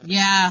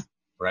 Yeah.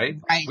 Right?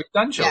 We've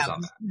done shows on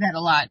that. That a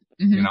lot.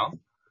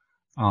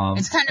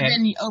 It's kind of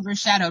been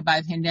overshadowed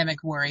by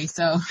pandemic worry,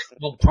 so.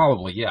 Well,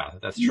 probably, yeah,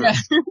 that's true. Yeah.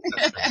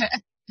 That's true.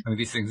 I mean,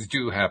 these things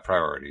do have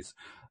priorities.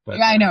 But,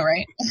 yeah, I know,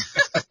 right?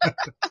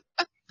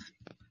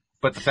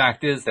 But the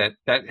fact is that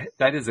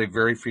is a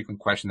very frequent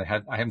question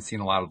that I haven't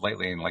seen a lot of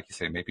lately, and like you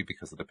say, maybe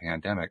because of the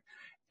pandemic.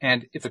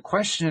 And it's a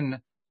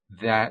question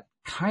that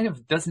kind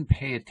of doesn't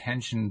pay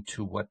attention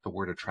to what the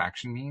word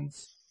attraction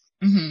means.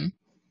 And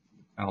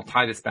I'll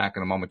tie this back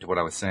in a moment to what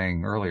I was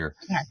saying earlier.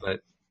 Okay.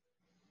 But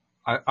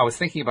I was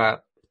thinking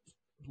about,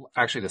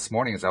 actually this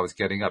morning as I was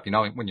getting up,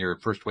 when you're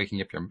first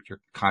waking up, your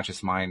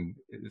conscious mind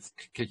is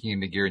kicking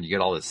into gear and you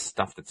get all this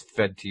stuff that's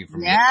fed to you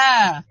from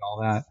and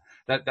all that.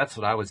 That's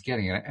what I was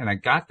getting. And I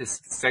got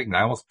this segment.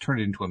 I almost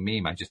turned it into a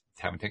meme. I just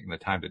haven't taken the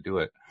time to do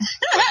it.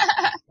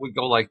 We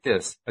go like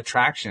this.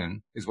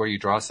 Attraction is where you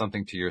draw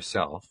something to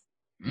yourself.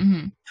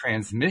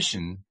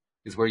 Transmission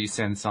is where you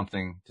send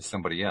something to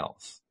somebody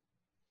else.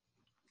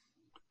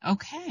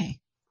 Okay.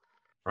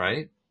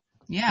 Right?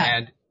 Yeah.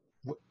 And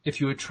if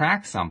you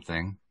attract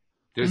something,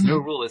 there's no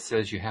rule that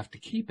says you have to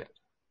keep it.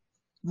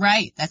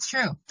 Right. That's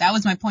true. That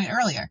was my point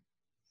earlier.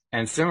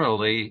 And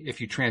similarly,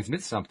 if you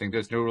transmit something,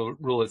 there's no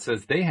rule that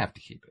says they have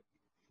to keep it.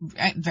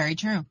 Right. Very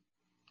true.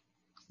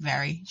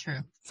 Very true.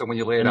 So when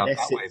you lay it out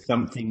that way.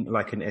 Something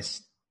like an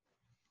S.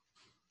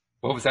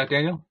 What was that,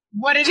 Daniel?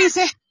 What did you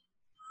say?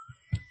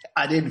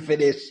 I didn't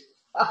finish.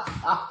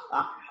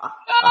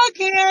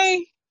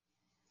 Okay.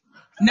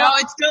 No,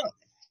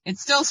 it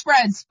still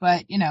spreads,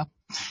 but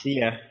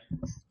Yeah.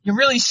 You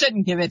really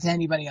shouldn't give it to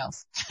anybody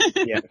else.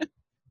 Yeah.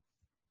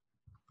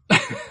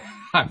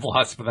 I'm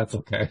lost, but that's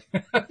okay.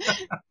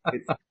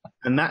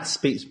 And that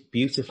speaks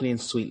beautifully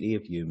and sweetly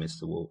of you,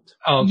 Mr. Walt.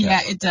 Oh, okay.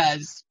 Yeah, it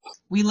does.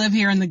 We live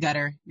here in the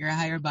gutter. You're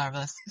higher above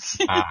us.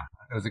 It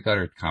was a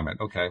gutter comment.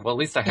 Okay. Well, at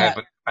least I have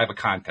a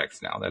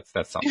context now.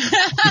 That's something.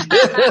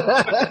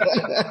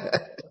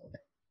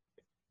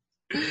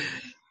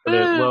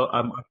 Well,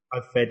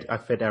 I fed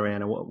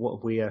Ariana.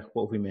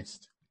 What have we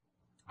missed?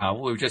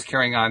 We were just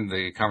carrying on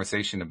the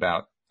conversation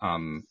about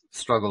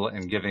struggle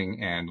and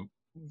giving, and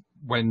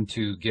when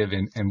to give,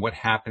 and what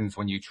happens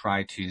when you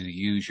try to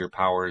use your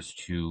powers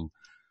to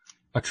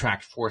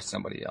attract for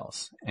somebody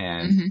else.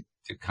 And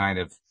to kind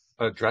of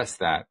address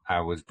that,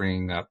 I was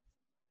bringing up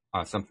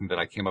something that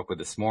I came up with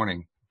this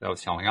morning that I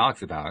was telling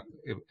Alex about.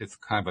 It's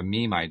kind of a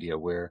meme idea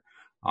where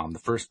the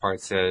first part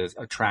says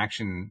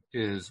attraction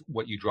is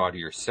what you draw to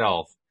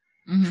yourself.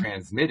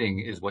 Transmitting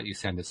is what you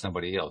send to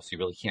somebody else. You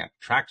really can't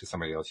attract to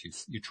somebody else.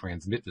 You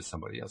transmit to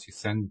somebody else. You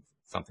send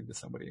something to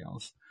somebody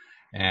else.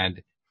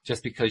 And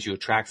just because you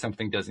attract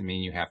something doesn't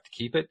mean you have to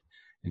keep it.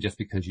 And just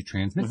because you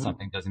transmit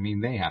something doesn't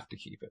mean they have to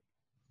keep it.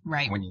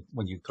 Right.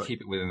 When you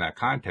keep it within that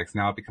context,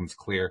 now it becomes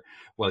clear,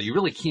 well, you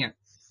really can't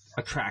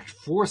attract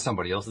for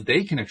somebody else.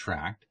 They can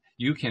attract.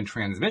 You can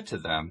transmit to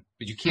them,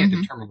 but you can't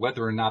determine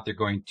whether or not they're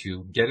going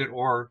to get it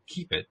or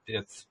keep it.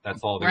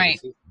 That's all there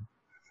is.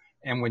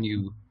 And when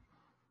you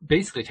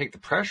basically take the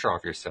pressure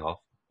off yourself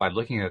by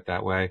looking at it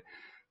that way,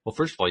 well,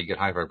 first of all, you get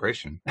high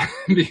vibration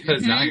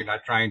because now you're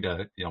not trying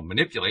to,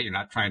 manipulate. You're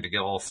not trying to get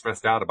all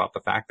stressed out about the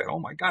fact that, oh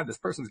my God, this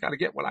person's got to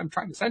get what I'm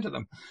trying to send to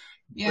them.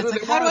 Yeah, it's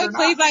like, how do I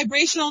play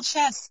vibrational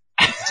chess?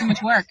 It's too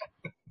much work.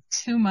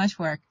 Too much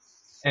work.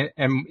 And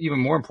even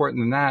more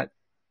important than that,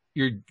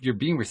 you're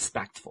being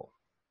respectful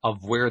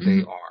of where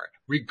they are,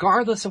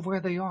 regardless of where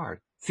they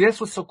are. See,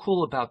 that's what's so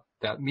cool about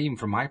that meme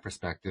from my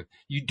perspective.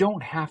 You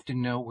don't have to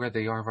know where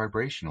they are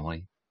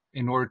vibrationally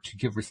in order to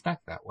give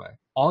respect that way.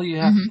 All you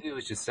have to do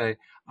is just say,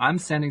 I'm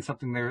sending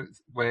something their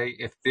way.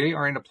 If they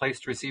are in a place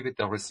to receive it,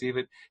 they'll receive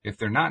it. If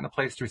they're not in a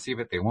place to receive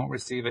it, they won't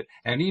receive it.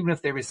 And even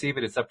if they receive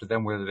it, it's up to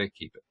them whether they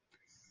keep it.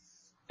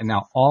 And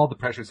now all the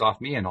pressure's off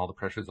me and all the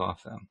pressure's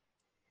off them.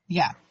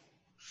 Yeah.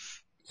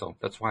 So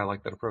that's why I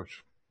like that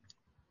approach.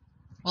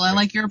 Well, I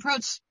like your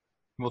approach.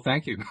 Well,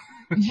 thank you.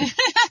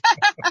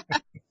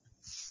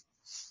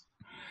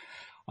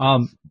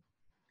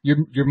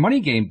 Your money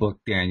game book,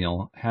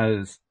 Daniel,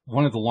 has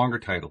one of the longer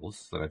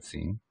titles that I've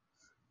seen.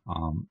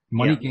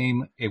 Money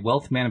Game, a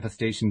wealth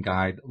manifestation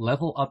guide.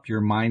 Level up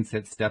your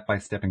mindset step by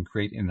step and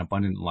create an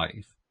abundant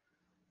life.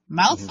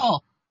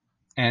 Mouthful.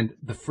 And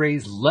the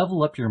phrase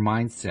level up your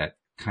mindset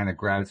kind of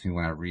grabs me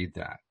when I read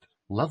that.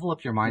 Level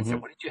up your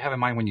mindset. What did you have in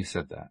mind when you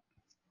said that?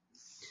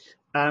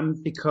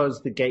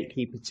 Because the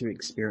gatekeeper to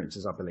experience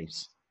is our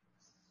beliefs.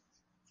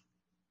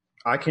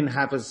 I can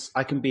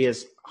be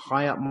as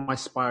high up my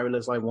spiral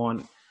as I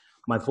want.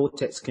 My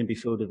vortex can be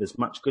filled with as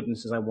much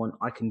goodness as I want.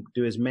 I can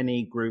do as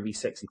many groovy,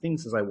 sexy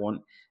things as I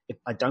want. If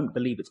I don't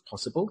believe it's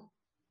possible,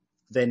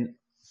 then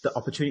the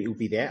opportunity will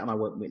be there and I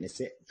won't witness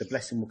it. The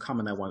blessing will come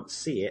and I won't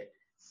see it,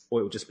 or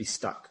it will just be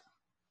stuck.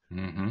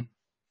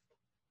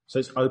 So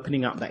it's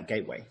opening up that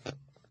gateway.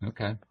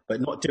 Okay.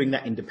 But not doing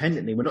that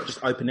independently. We're not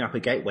just opening up a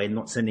gateway and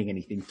not sending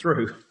anything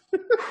through.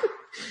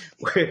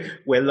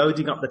 We're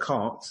loading up the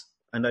cart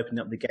and opening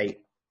up the gate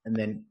and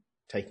then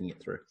taking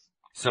it through.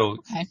 So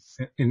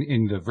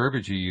in the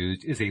verbiage you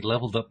used, is a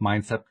leveled up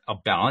mindset a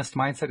balanced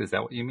mindset? Is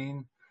that what you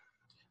mean?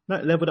 No,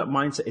 leveled up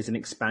mindset is an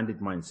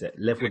expanded mindset.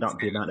 Leveled up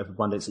the amount of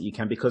abundance that you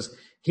can. Because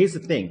here's the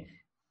thing.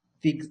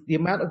 The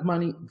amount of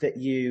money that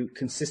you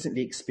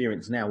consistently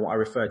experience now, what I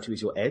refer to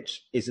as your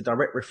edge, is a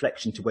direct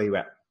reflection to where you're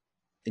at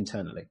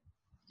internally.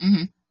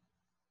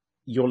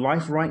 Your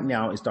life right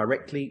now is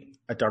directly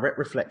a direct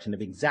reflection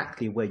of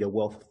exactly where your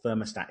wealth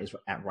thermostat is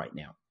at right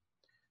now.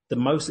 The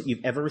most that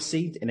you've ever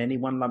received in any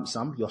one lump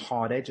sum, your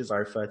hard edge, as I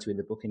refer to in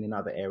the book and in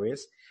other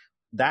areas,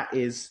 that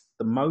is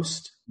the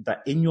most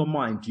that in your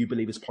mind you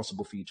believe is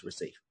possible for you to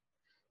receive.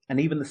 And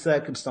even the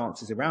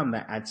circumstances around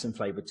that add some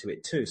flavor to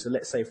it too. So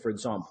let's say, for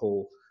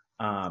example,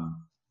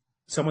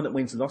 someone that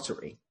wins the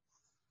lottery,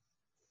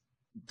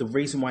 the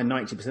reason why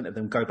 90% of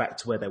them go back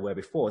to where they were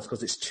before is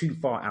because it's too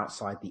far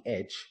outside the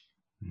edge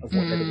of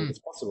what they believe is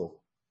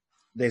possible.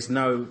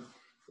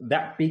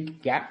 That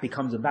big gap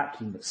becomes a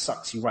vacuum that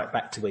sucks you right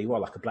back to where you are,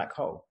 like a black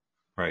hole.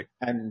 Right.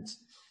 And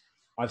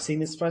I've seen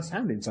this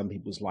firsthand in some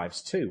people's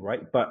lives too,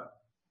 right? But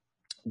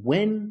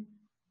when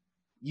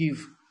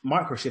you've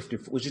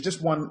microshifted, which is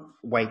just one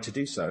way to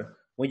do so,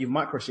 when you've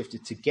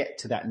microshifted to get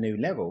to that new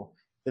level,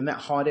 then that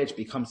hard edge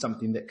becomes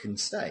something that can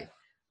stay.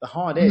 The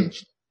hard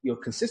edge, your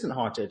consistent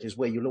hard edge, is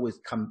where you'll always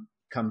come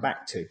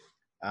back to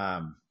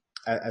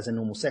as a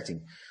normal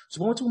setting.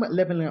 So when we're talking about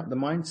leveling up the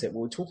mindset,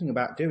 what we're talking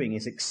about doing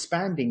is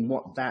expanding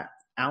what that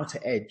outer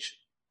edge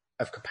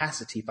of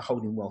capacity for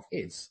holding wealth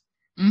is.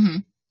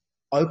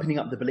 Opening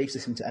up the belief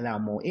system to allow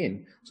more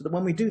in, so that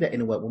when we do that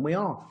inner work, when we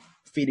are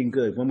feeling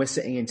good, when we're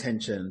setting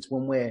intentions,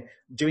 when we're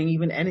doing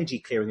even energy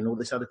clearing and all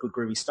this other good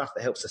groovy stuff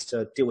that helps us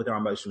to deal with our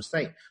emotional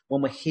state,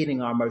 when we're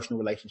healing our emotional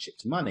relationship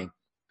to money,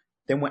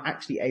 then we're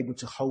actually able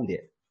to hold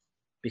it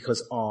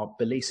because our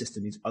belief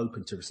system is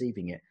open to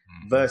receiving it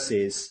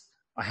versus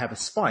I have a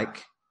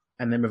spike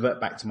and then revert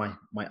back to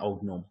my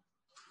old norm.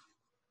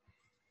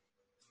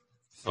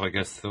 So I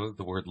guess the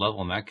word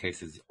level in that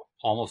case is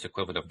almost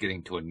equivalent of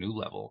getting to a new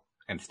level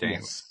and staying.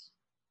 Yes.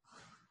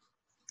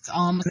 It's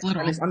almost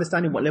literal. And it's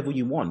understanding what level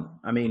you want.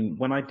 I mean,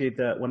 when I do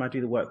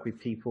the work with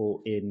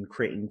people in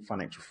creating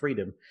financial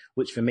freedom,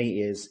 which for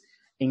me is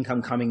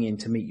income coming in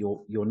to meet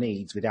your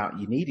needs without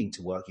you needing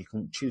to work, you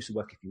can choose to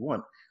work if you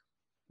want.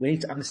 We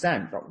need to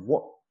understand, like,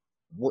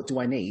 what do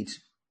I need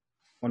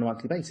on a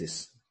monthly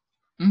basis?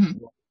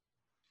 Mm-hmm.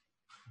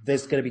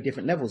 There's going to be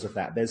different levels of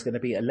that. There's going to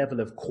be a level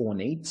of core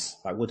needs,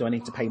 like what do I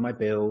need to pay my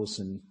bills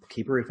and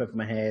keep a roof over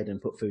my head and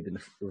put food in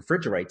the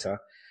refrigerator,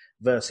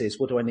 versus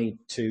what do I need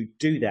to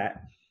do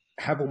that,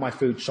 have all my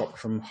food shopped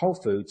from Whole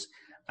Foods,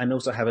 and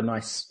also have a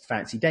nice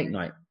fancy date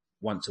night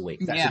once a week.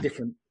 That's a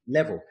different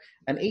level.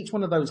 And each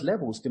one of those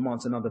levels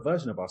demands another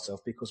version of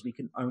ourselves, because we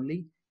can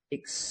only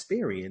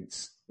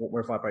experience what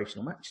we're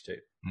vibrational matched to.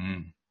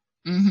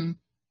 Mm-hmm.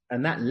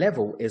 And that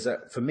level is,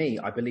 for me,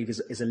 I believe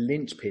is a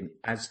linchpin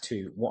as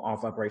to what our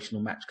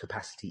vibrational match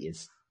capacity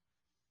is.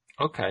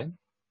 Okay.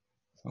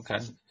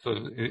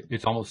 So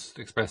it's almost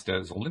expressed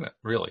as a limit,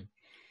 really.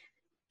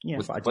 Yeah,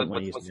 but I don't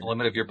want to use what's the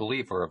limit of your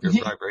belief or of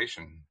your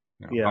vibration?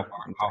 How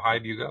high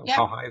do you go? Yeah.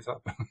 How high is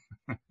up?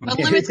 But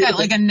limit's got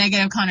like a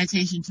negative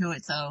connotation to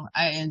it, so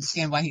I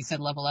understand why he said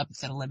level up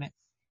instead of limit.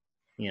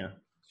 Yeah.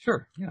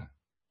 Sure, yeah.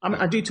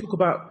 I do talk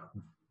about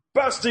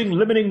busting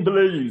limiting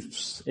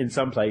beliefs in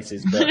some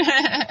places, but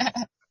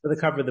for the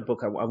cover of the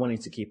book, I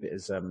wanted to keep it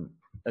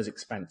as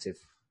expansive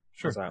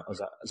as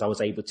I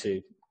was able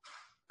to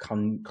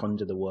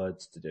conjure the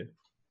words to do.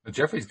 But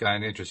Jeffrey's got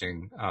an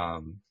interesting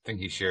thing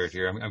he shared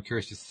here. I'm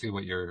curious to see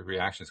what your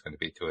reaction is going to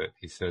be to it.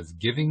 He says,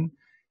 giving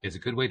is a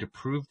good way to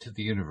prove to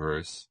the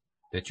universe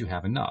that you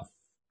have enough.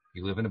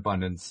 You live in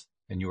abundance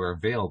and you are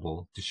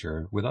available to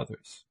share with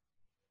others.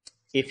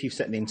 If you've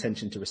set the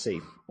intention to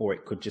receive, or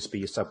it could just be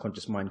your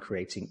subconscious mind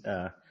creating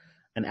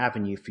an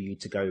avenue for you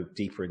to go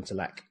deeper into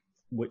lack,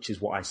 which is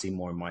what I see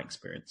more in my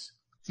experience.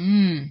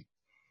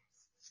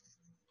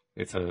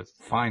 It's a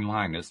fine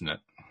line, isn't it?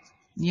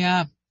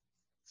 Yeah.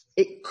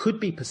 It could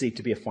be perceived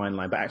to be a fine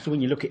line, but actually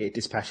when you look at it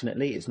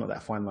dispassionately, it's not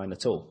that fine line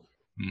at all.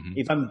 Mm-hmm.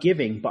 If I'm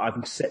giving, but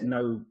I've set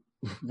no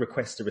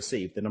request to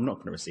receive, then I'm not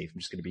going to receive. I'm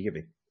just going to be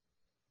giving.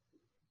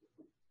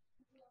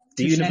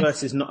 The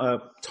universe is not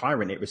a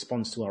tyrant. It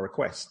responds to our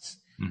requests.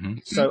 Mm-hmm.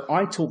 So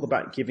I talk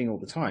about giving all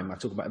the time. I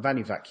talk about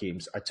value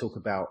vacuums. I talk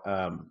about,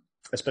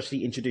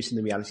 especially introducing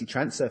the reality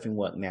transurfing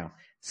work now,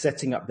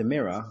 setting up the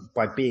mirror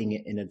by being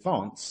it in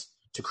advance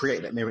to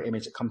create that mirror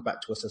image that comes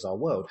back to us as our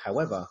world.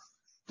 However,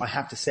 I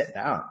have to set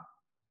that up.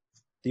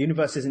 The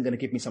universe isn't going to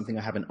give me something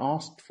I haven't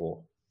asked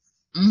for.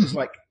 Mm-hmm. It's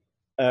like,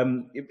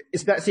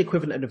 that's the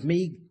equivalent of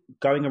me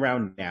going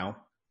around now,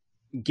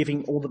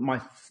 giving all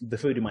the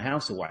food in my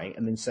house away,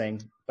 and then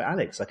saying, "But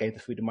Alex, I gave the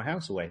food in my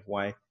house away.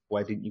 Why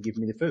didn't you give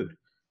me the food?"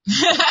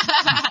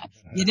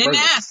 You didn't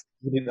ask.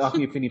 You didn't ask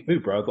me if you need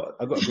food, bro.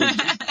 I got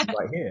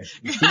right here.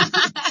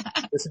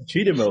 There's some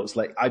tuna melts.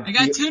 Like I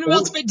got tuna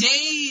melts for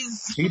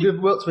days. Tuna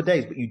melts for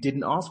days, but you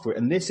didn't ask for it.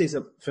 And this is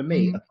for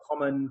me a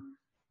common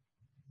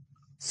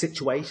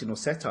situation or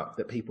setup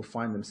that people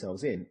find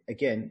themselves in.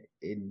 Again,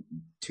 in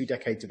 2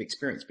 decades of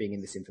experience being in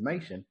this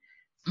information,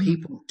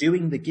 people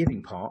doing the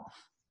giving part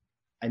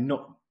and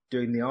not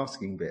doing the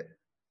asking bit.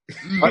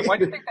 Why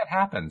do you think that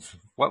happens?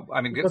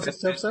 Because it's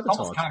self-sabotage.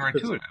 Almost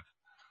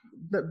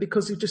counterintuitive.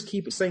 Because you just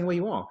keep it staying where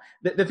you are.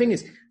 The thing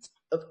is,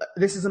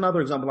 this is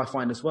another example I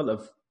find as well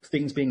of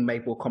things being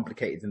made more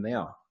complicated than they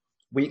are.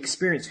 We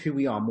experience who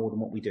we are more than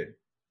what we do.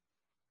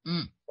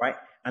 Right?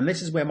 And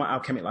this is where my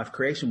alchemic life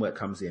creation work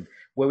comes in,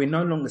 where we're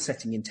no longer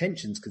setting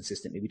intentions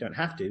consistently. We don't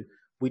have to.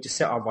 We just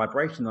set our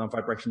vibration, and our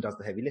vibration does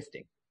the heavy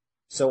lifting.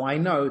 So I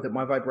know that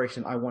my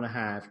vibration I want to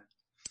have,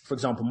 for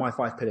example, my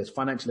 5 pillars: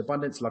 financial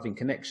abundance, loving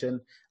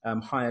connection,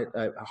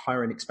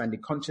 higher and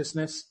expanded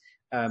consciousness,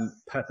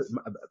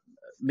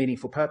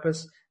 meaningful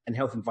purpose, and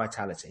health and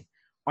vitality.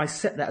 I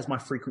set that as my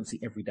frequency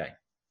every day.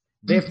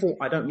 Therefore,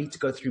 I don't need to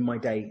go through my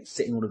day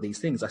setting all of these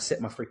things. I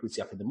set my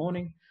frequency up in the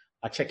morning.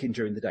 I check in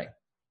during the day.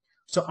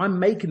 So I'm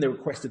making the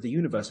request of the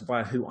universe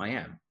via who I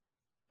am,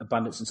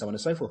 abundance, and so on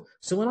and so forth.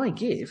 So when I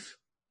give,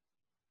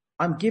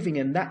 I'm giving,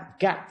 and that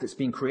gap that's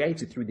being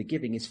created through the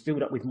giving is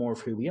filled up with more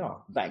of who we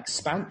are. That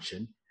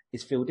expansion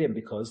is filled in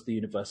because the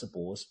universe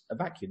abhors a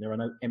vacuum. There are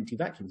no empty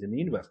vacuums in the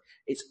universe.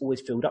 It's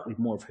always filled up with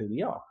more of who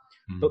we are.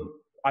 But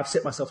I've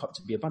set myself up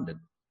to be abundant.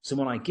 So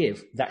when I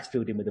give, that's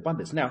filled in with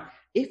abundance. Now,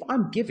 if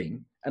I'm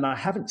giving and I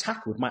haven't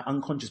tackled my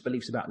unconscious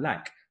beliefs about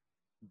lack,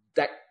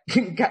 that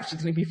gap's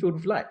going to be filled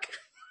with lack.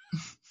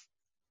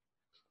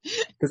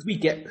 Because we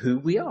get who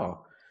we are.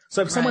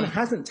 So if someone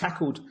hasn't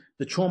tackled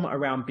the trauma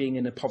around being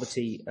in a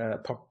poverty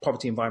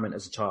environment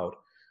as a child,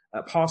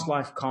 past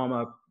life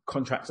karma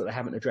contracts that they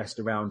haven't addressed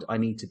around I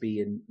need to be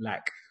in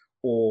lack,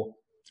 or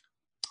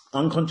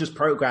unconscious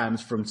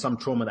programs from some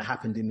trauma that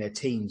happened in their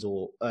teens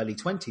or early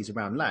 20s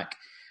around lack,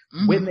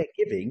 when they're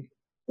giving,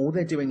 all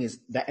they're doing is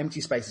that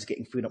empty space is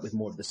getting filled up with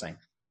more of the same.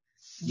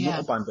 Not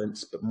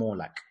abundance, but more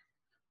lack.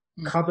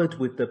 covered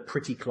with the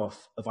pretty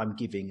cloth of I'm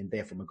giving and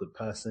therefore I'm a good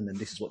person and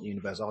this is what the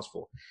universe asks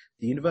for.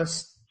 The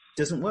universe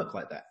doesn't work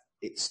like that.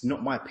 It's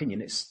not my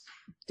opinion. It's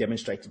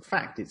demonstrated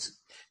fact.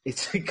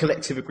 It's a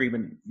collective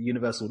agreement,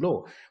 universal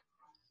law.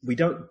 We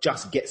don't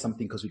just get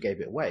something because we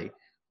gave it away.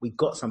 We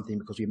got something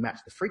because we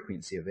matched the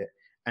frequency of it.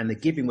 And the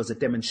giving was a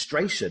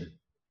demonstration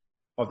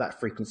of that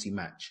frequency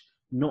match,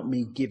 not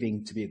me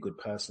giving to be a good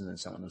person and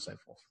so on and so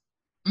forth.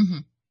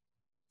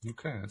 Mm-hmm.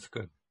 Okay, that's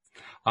good.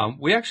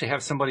 We actually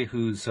have somebody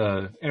who's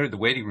entered the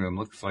waiting room.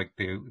 Looks like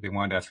they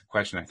wanted to ask a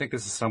question. I think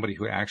this is somebody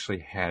who actually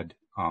had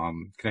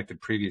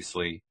connected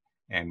previously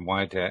and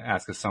wanted to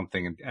ask us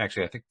something. And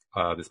actually, I think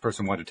this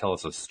person wanted to tell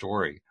us a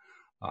story.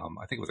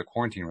 I think it was a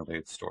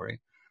quarantine-related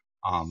story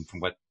from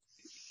what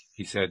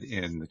he said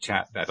in the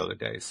chat that other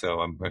day. So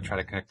I'm going to try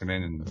to connect them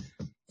in and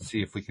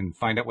see if we can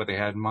find out what they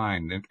had in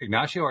mind.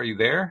 Ignacio, are you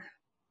there?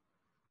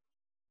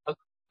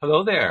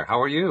 Hello there.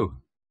 How are you?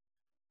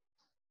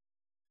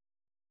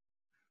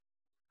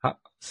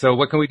 So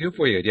what can we do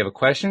for you? Do you have a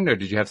question or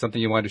did you have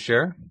something you wanted to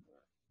share?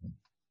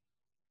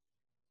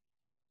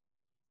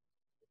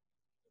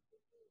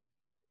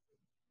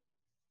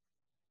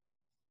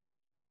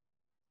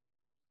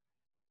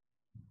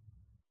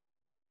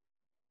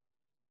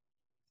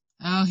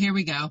 Oh, here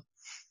we go.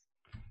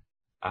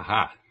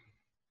 Aha.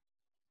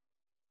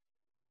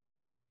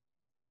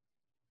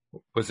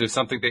 Was there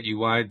something that you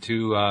wanted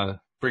to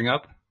bring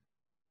up?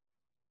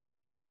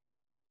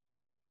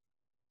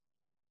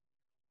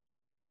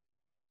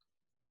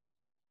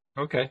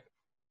 Okay.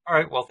 All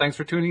right. Well, thanks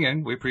for tuning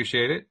in. We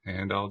appreciate it.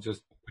 And I'll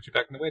just put you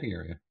back in the waiting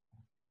area.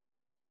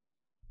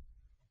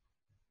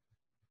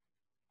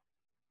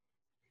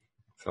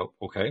 So,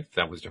 okay.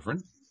 That was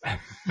different. Oh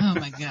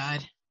my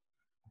God.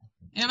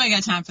 Nobody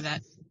got time for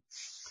that.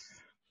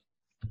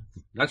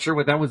 Not sure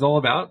what that was all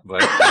about,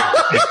 but.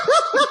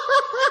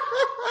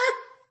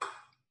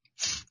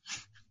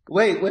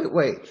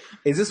 Wait.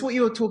 Is this what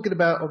you were talking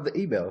about on the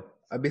email?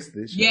 I missed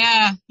this.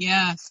 Yeah.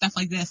 Stuff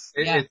like this.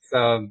 It's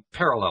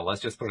parallel.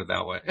 Let's just put it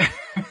that way.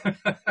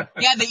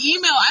 Yeah, the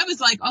email, I was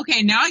like,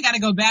 okay, now I got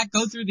to go back,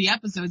 go through the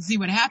episode, see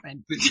what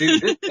happened.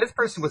 This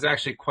person was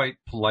actually quite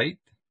polite.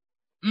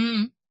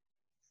 Mm.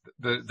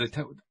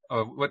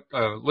 What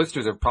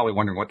listeners are probably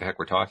wondering what the heck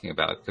we're talking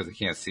about because they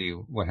can't see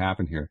what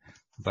happened here.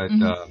 But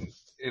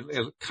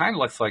it kind of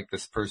looks like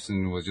this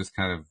person was just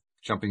kind of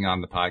jumping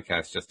on the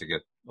podcast just to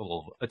get a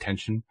little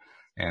attention.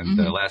 And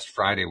last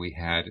Friday we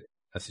had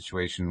a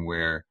situation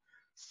where,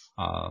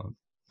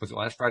 was it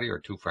last Friday or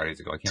 2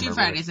 Fridays ago? I can't remember.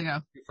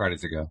 2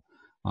 Fridays ago.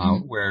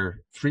 Where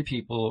 4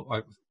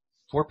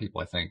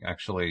 people, I think,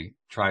 actually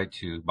tried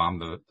to bomb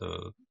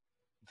the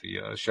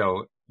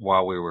show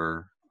while we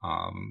were,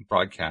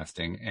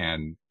 broadcasting,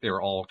 and they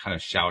were all kind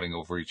of shouting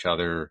over each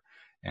other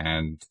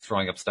and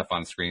throwing up stuff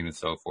on screen and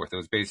so forth. It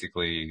was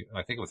basically,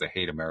 I think it was a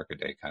Hate America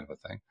Day kind of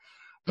a thing.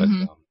 But,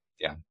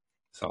 yeah.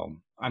 So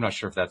I'm not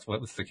sure if that's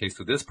what was the case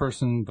with this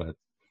person, but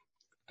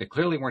they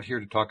clearly weren't here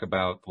to talk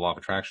about the law of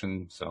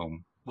attraction. So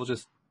we'll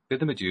just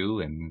bid them adieu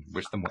and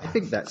wish them well. I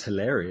think that's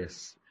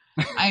hilarious.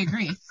 I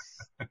agree.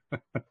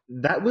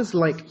 That was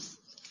like,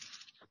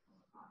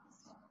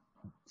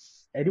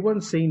 anyone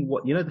seen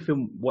the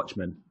film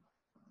Watchmen?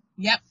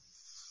 Yep.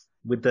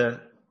 With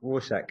the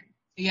Rorschach.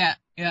 Yeah.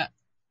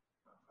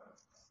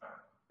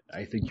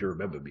 I think you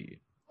remember me.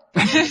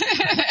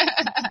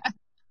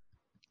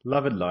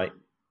 Love and Light.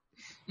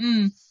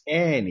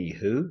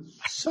 Anywho,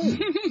 so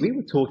we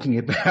were talking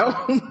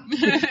about.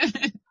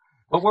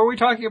 What were we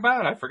talking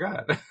about? I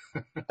forgot.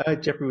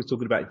 Jeffrey was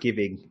talking about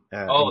giving.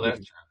 That's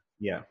true.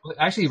 Yeah. Well,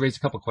 actually, you raised a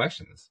couple of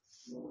questions.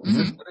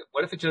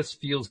 What if it just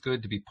feels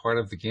good to be part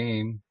of the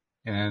game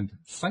and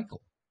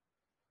cycle?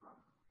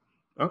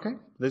 Okay.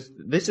 This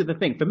is the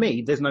thing. For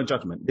me, there's no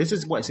judgment. This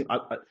is what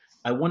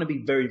I want to be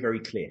very, very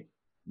clear.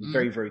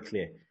 Very, very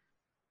clear.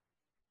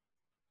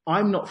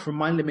 I'm not, from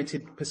my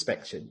limited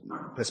perspective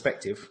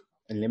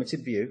and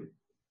limited view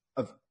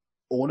of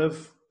all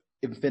of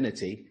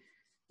infinity,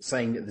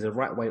 saying that there's a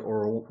right way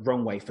or a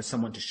wrong way for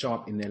someone to show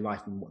up in their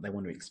life and what they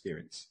want to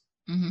experience.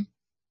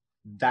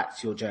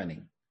 That's your journey.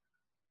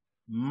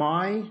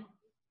 My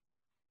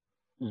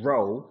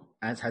role,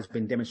 as has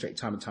been demonstrated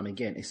time and time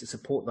again, is to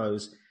support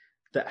those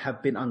that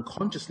have been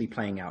unconsciously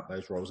playing out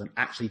those roles and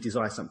actually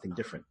desire something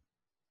different.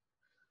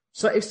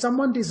 So if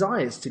someone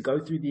desires to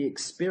go through the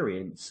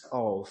experience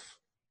of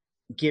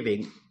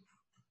giving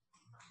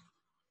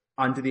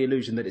under the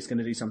illusion that it's going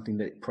to do something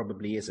that it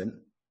probably isn't,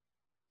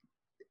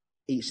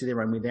 each to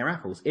their own with their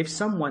apples. If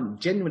someone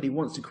genuinely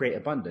wants to create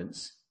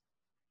abundance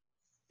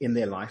in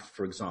their life,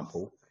 for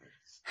example,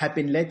 had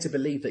been led to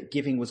believe that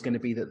giving was going to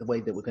be the way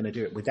that we're going to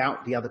do it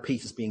without the other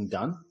pieces being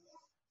done,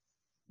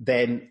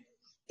 then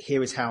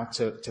here is how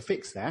to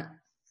fix that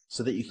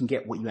so that you can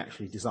get what you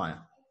actually desire.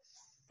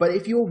 But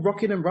if you're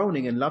rocking and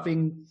rolling and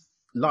loving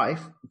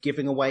life,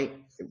 giving away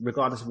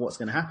regardless of what's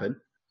going to happen,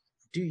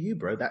 do you,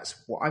 bro? That's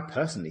what I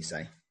personally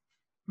say.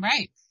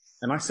 Right.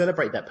 And I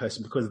celebrate that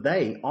person because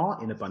they are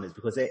in abundance,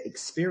 because they're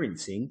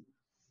experiencing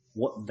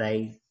what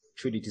they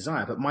truly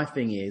desire. But my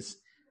thing is,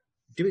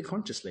 do it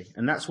consciously.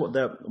 And that's what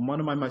one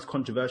of my most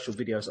controversial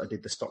videos I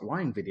did, the Stop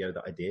Lying video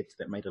that I did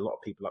that made a lot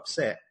of people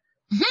upset,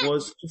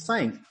 was just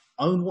saying,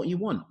 own what you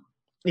want.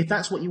 If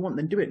that's what you want,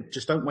 then do it.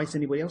 Just don't waste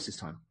anybody else's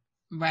time.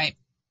 Right.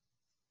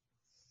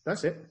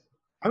 That's it.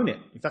 Own it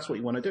if that's what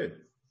you want to do.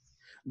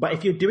 But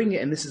if you're doing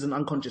it and this is an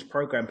unconscious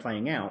program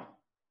playing out,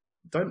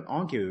 don't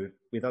argue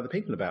with other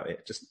people about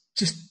it. Just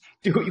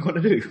do what you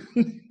want to do.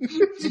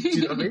 Do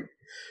you know what I mean?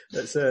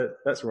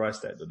 That's where I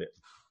stand on it.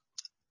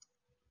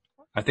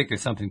 I think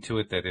there's something to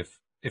it that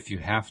if you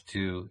have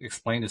to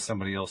explain to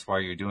somebody else why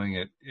you're doing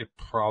it, it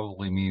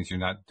probably means you're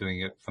not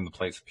doing it from the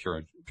place of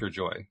pure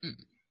joy.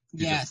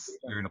 Yes.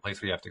 You're in a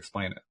place where you have to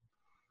explain it.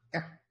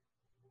 Yeah.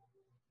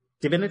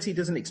 Divinity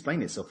doesn't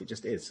explain itself. It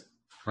just is.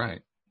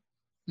 Right.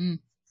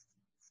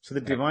 So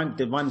the divine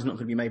is not going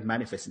to be made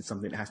manifest in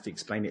something that has to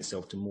explain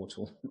itself to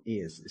mortal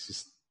ears. It's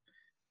just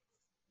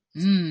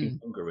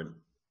incongruent.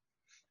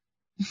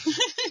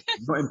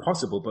 Not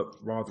impossible, but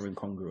rather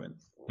incongruent.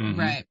 Mm-hmm.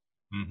 Right.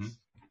 Mm-hmm.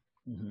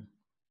 Mm-hmm.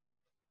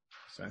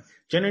 So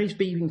generally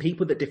speaking,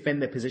 people that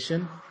defend their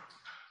position,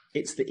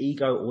 it's the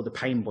ego or the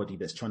pain body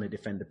that's trying to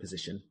defend the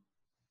position.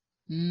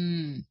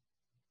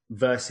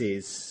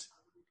 Versus,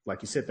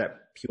 like you said,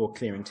 that pure,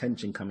 clear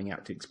intention coming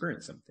out to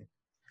experience something.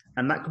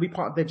 And that could be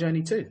part of their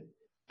journey too.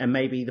 And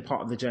maybe the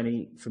part of the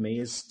journey for me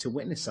is to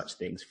witness such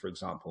things, for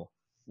example,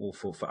 or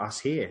for us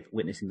here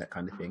witnessing that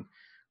kind of thing.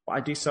 But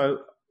I do so,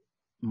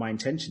 my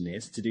intention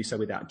is to do so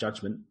without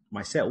judgment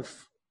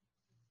myself,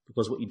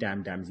 because what you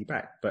damns you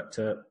back. But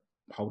to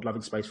hold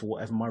loving space for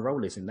whatever my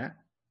role is in that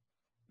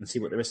and see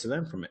what there is to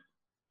learn from it.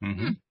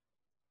 Mm-hmm.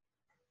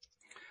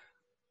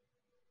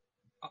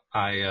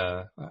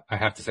 I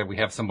have to say we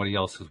have somebody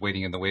else who's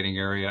waiting in the waiting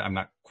area. I'm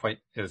not quite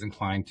as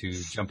inclined to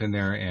jump in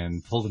there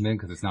and pull them in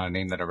because it's not a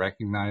name that I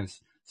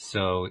recognize.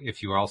 So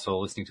if you are also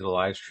listening to the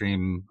live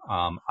stream,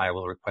 I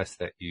will request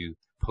that you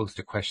post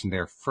a question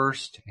there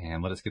first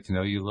and let us get to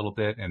know you a little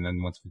bit. And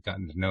then once we've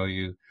gotten to know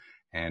you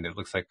and it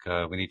looks like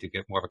we need to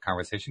get more of a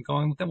conversation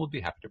going, then we'll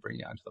be happy to bring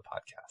you onto the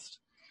podcast.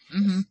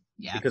 Mm-hmm.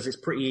 Yeah. Because it's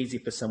pretty easy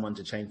for someone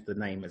to change the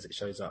name as it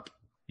shows up.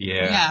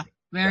 Yeah.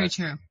 Very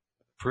true.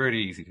 Pretty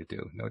easy to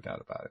do, no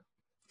doubt about it.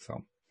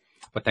 So,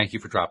 but thank you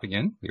for dropping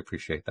in. We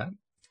appreciate that.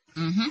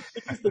 Mm-hmm.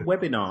 This is the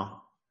webinar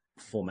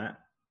format,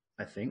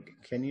 I think.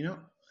 Can you not?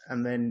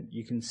 And then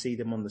you can see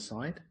them on the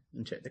side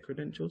and check the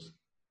credentials.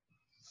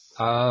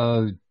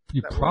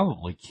 You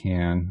probably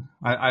can.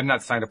 I'm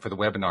not signed up for the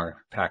webinar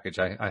package.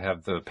 I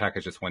have the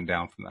package that's one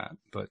down from that,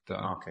 but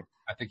okay.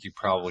 I think you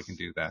probably can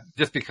do that.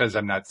 Just because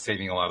I'm not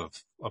saving a lot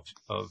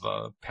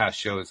of past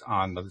shows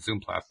on the Zoom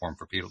platform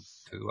for people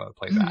to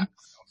play back.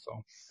 So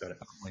I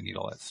definitely need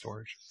all that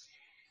storage.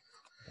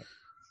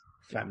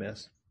 Fat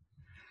mess.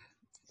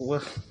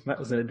 Well, that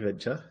was an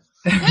adventure.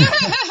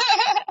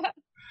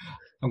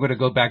 I'm going to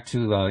go back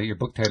to your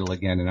book title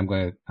again, and I'm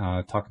going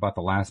to talk about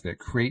the last bit,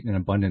 Create an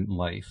Abundant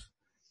Life.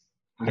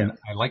 Yeah. And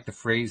I like the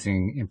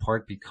phrasing in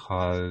part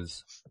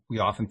because we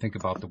often think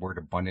about the word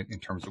abundant in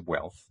terms of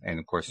wealth. And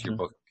of course, your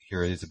book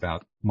here is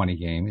about money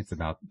game. It's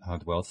about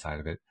the wealth side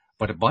of it.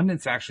 But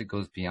abundance actually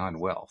goes beyond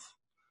wealth.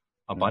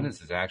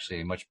 Abundance is actually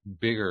a much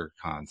bigger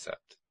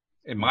concept,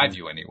 in my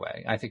view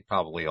anyway. I think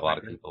probably a lot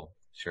of people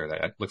share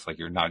that. It looks like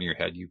you're nodding your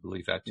head. You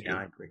believe that too. Yeah,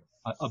 I agree.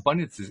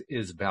 Abundance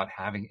is about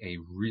having a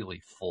really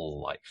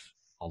full life,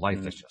 a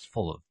life that's just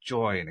full of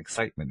joy and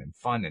excitement and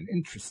fun and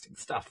interesting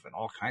stuff and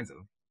all kinds of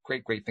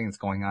great things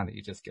going on that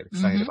you just get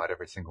excited about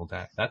every single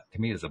day. That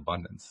to me is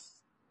abundance.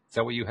 Is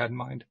that what you had in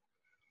mind?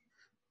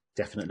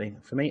 Definitely.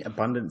 For me,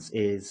 abundance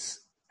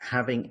is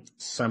having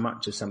so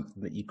much of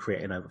something that you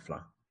create an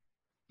overflow.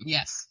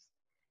 Yes.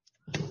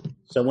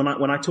 So when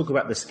I talk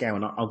about the scale,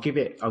 and I'll give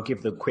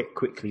the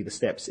quickly the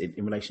steps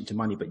in relation to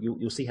money, but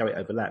you'll see how it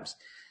overlaps.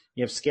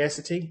 You have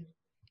scarcity,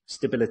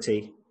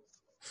 stability,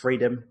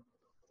 freedom,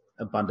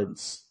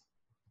 abundance.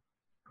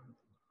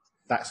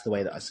 That's the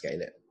way that I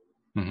scale it.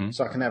 Mm-hmm.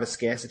 So I can have a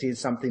scarcity in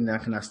something, then I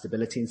can have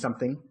stability in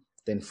something,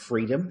 then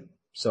freedom.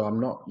 So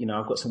I'm not,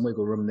 I've got some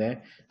wiggle room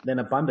there. Then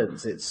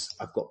abundance,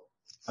 I've got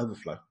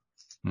overflow.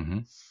 Mm-hmm.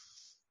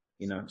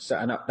 So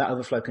and that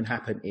overflow can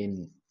happen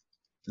in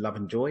love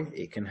and joy.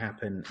 It can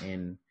happen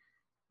in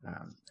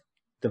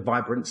the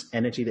vibrance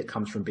energy that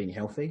comes from being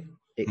healthy.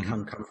 It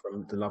can come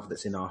from the love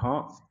that's in our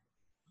heart.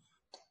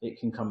 It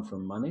can come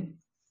from money.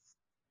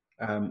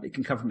 It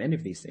can come from any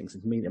of these things.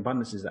 And to me,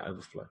 abundance is that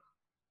overflow.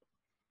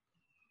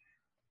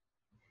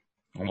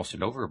 Almost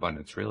an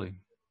overabundance, really.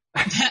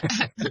 But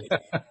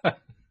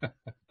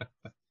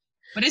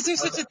is there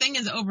such a thing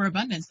as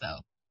overabundance, though?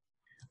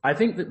 I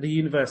think that the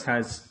universe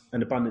has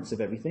an abundance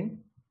of everything.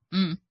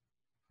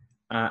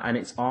 And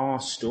it's our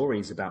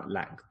stories about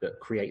lack that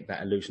create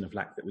that illusion of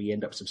lack that we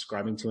end up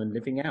subscribing to and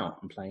living out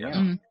and playing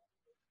out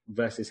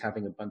versus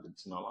having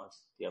abundance in our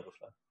lives, the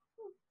overflow.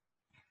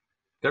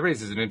 That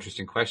raises an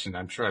interesting question.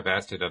 I'm sure I've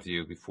asked it of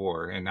you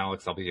before. And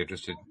Alex, I'll be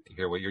interested to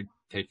hear what your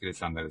take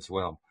is on that as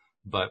well.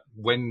 But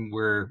when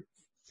we're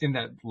in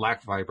that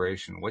lack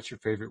vibration, what's your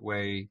favorite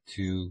way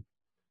to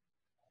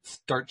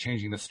start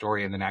changing the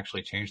story and then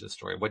actually change the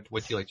story? What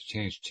do you like to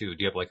change to?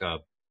 Do you have like a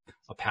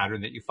a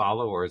pattern that you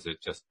follow, or is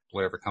it just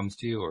whatever comes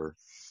to you, or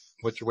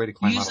what's your way to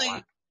climb out of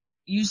lack?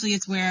 Usually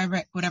it's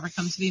whatever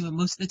comes to me, but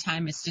most of the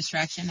time it's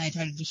distraction. I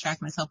try to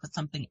distract myself with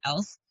something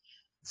else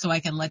so I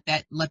can let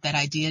that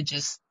idea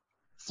just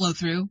flow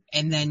through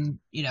and then,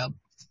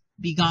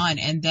 be gone.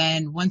 And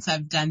then once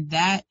I've done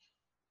that,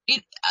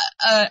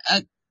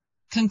 a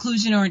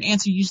conclusion or an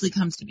answer usually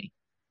comes to me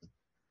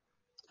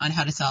on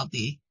how to solve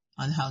the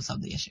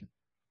issue.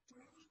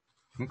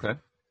 Okay.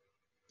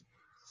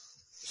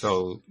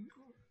 So,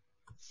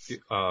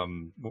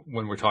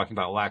 when we're talking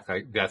about lack,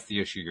 that's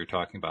the issue you're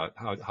talking about.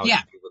 How to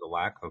deal with a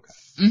lack? Okay.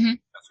 Mm-hmm.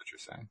 That's what you're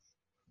saying.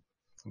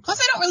 Okay. Plus,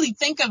 I don't really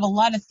think of a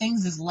lot of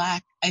things as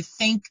lack. I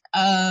think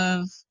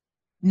of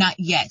not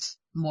yet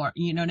more.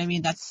 You know what I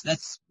mean?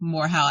 That's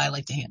more how I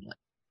like to handle it.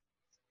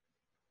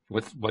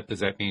 What does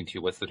that mean to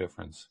you? What's the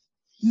difference?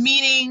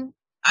 Meaning,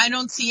 I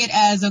don't see it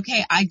as,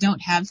 okay, I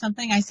don't have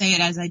something. I say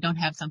it as I don't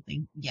have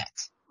something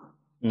yet.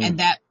 Mm. And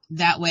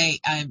that way,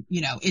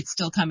 it's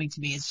still coming to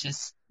me. It's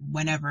just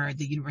whenever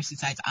the universe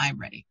decides I'm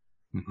ready.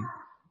 Mm-hmm.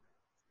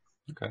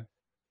 Okay.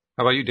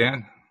 How about you,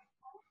 Dan?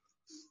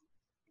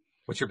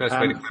 What's your best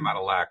way to come out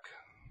of lack?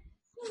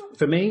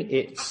 For me,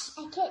 it's...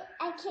 I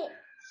can't.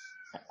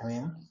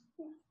 Ariana,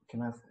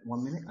 can I have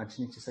 1 minute? I just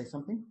need to say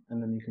something,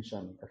 and then you can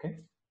show me, okay?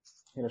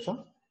 Here,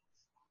 show.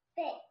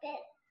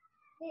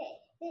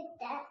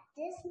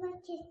 This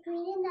much is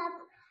green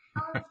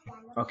enough.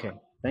 Okay,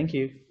 thank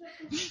you.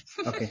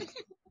 Okay.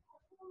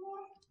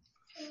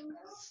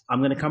 I'm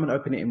going to come and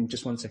open it in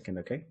just 1 second,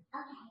 okay?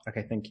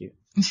 Okay, thank you.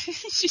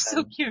 She's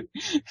so cute.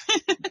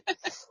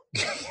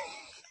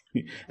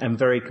 And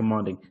very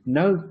commanding.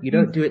 No, you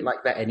don't do it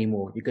like that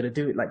anymore. You're going to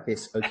do it like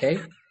this, okay?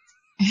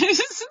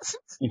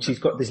 And she's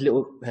got this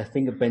her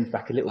finger bent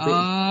back a little bit.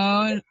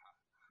 Oh,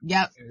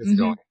 yep. It's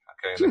going.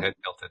 Okay, and the head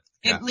tilted.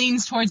 Yeah. It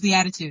leans towards the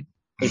attitude.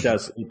 It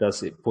does.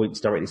 It points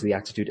directly to the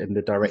attitude and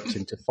the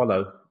direction to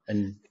follow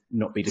and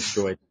not be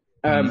destroyed.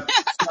 Anyway.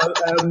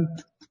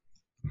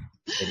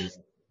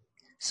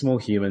 Small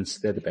humans,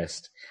 they're the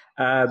best.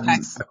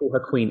 Nice. I call her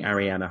Queen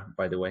Ariana,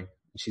 by the way.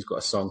 She's got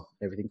a song,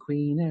 everything.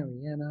 Queen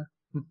Ariana.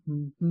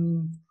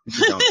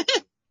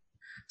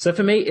 So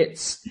for me,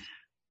 it's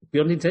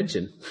beyond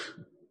intention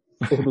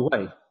all the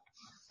way.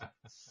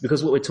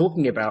 Because what we're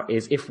talking about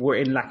is if we're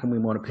in lack and we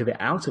want to pivot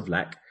out of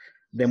lack,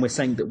 then we're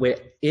saying that we're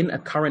in a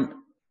current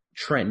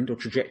trend or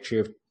trajectory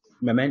of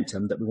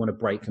momentum that we want to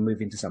break and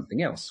move into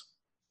something else.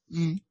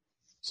 Mm.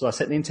 So I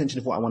set the intention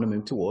of what I want to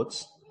move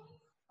towards.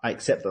 I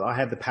accept that I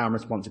have the power and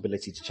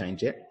responsibility to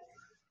change it.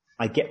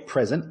 I get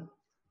present.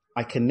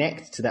 I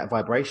connect to that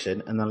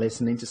vibration and I'm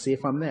listening to see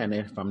if I'm there. And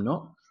if I'm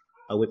not,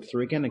 I whip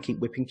through again and keep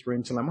whipping through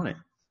until I'm on it.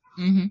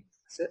 Mm-hmm.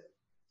 That's it.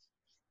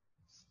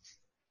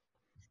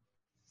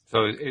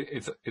 So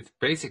it's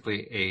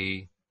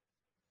basically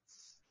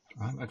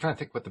I'm trying to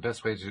think what the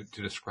best way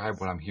to describe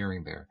what I'm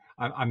hearing there.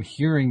 I'm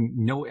hearing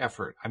no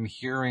effort. I'm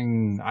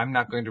hearing I'm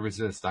not going to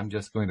resist. I'm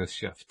just going to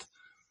shift.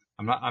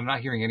 I'm not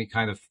hearing any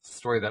kind of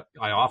story that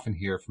I often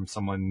hear from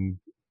someone,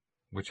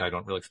 which I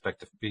don't really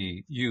expect to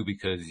be you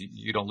because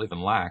you don't live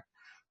in lack.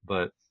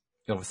 But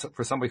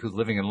for somebody who's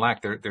living in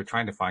lack, they're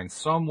trying to find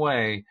some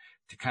way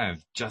to kind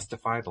of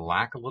justify the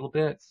lack a little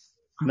bit.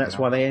 And that's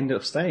why they end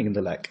up staying in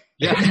the lack.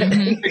 Yeah,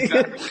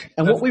 exactly.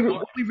 And what we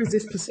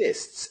resist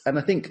persists. And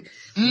I think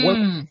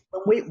when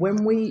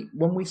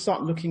we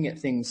start looking at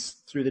things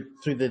through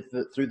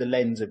the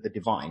lens of the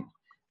divine,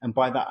 and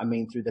by that I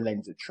mean through the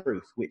lens of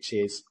truth, which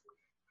is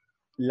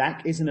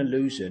lack is an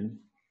illusion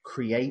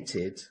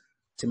created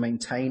to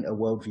maintain a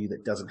worldview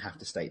that doesn't have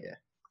to stay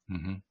there.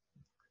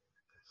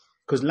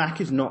 Because lack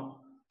is not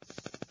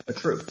a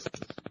truth.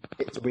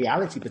 It's a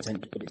reality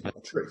potential, but it's not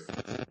a truth.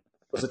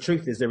 Because the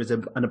truth is there is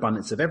an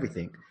abundance of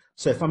everything.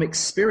 So if I'm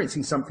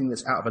experiencing something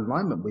that's out of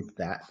alignment with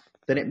that,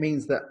 then it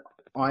means that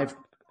I've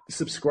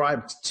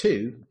subscribed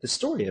to the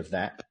story of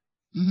that.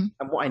 Mm-hmm.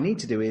 And what I need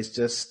to do is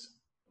just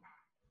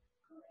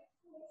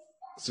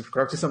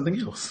subscribe to something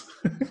else.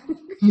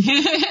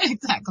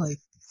 Exactly.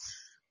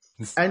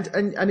 And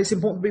it's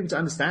important for people to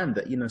understand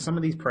that, some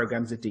of these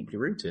programs are deeply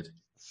rooted,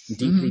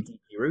 deeply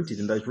rooted,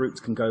 and those roots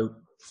can go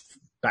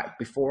back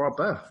before our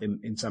birth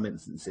in some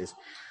instances.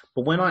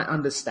 But when I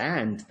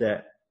understand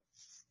that,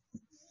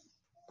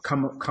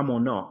 come or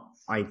not,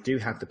 I do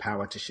have the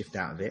power to shift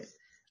out of it.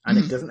 And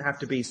it doesn't have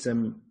to be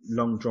some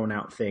long drawn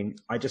out thing.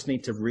 I just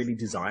need to really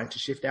desire to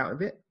shift out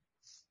of it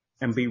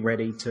and be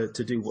ready to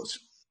do what's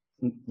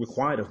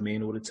required of me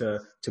in order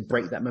to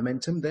break that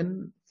momentum.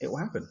 Then it will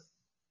happen.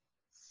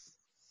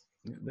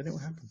 Then it will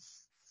happen.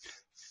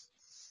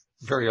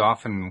 Very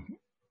often,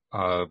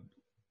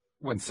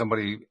 when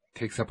somebody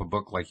takes up a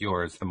book like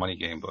yours, the Money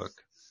Game book,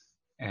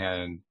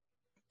 and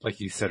like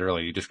you said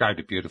earlier, you described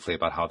it beautifully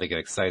about how they get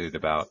excited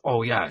about,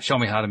 oh yeah, show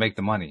me how to make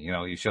the money.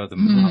 You show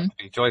them how to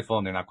be joyful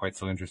and they're not quite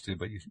so interested,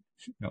 but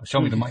show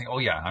me the money. Oh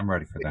yeah, I'm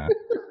ready for that.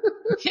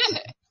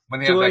 When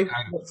they joy, have that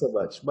kind of... not so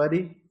much.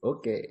 Money,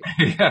 okay.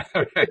 Yeah,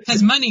 right.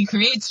 Because money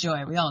creates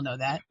joy. We all know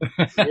that.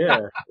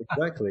 Yeah,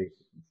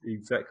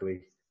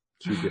 exactly.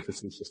 True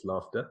difference is just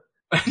laughter.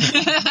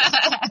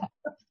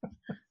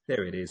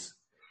 There it is.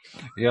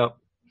 Yep.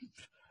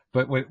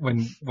 But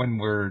when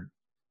we're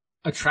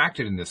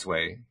attracted in this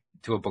way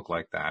to a book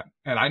like that,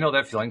 and I know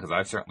that feeling because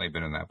I've certainly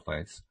been in that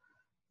place,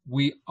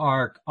 we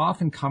are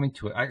often coming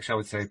to it. Actually, I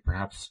would say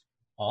perhaps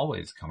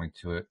always coming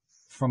to it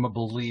from a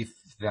belief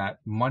that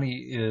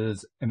money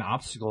is an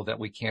obstacle that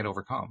we can't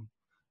overcome.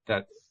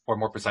 That, or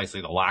more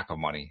precisely, the lack of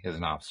money is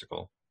an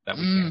obstacle that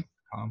we can't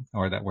overcome,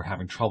 or that we're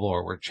having trouble,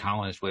 or we're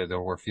challenged with,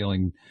 or we're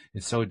feeling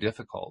is so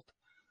difficult.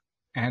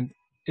 And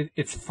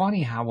it's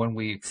funny how when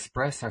we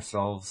express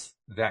ourselves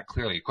that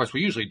clearly, of course,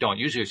 we usually don't.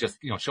 Usually it's just,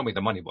 show me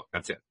the money book.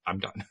 That's it. I'm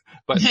done.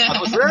 But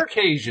on those rare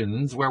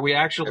occasions where we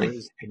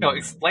actually,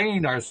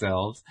 explain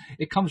ourselves,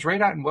 it comes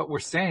right out in what we're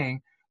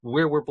saying,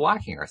 where we're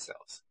blocking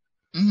ourselves.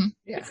 Mm-hmm.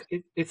 Yeah.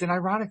 It's an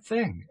ironic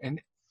thing.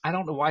 And I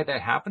don't know why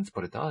that happens,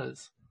 but it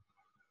does.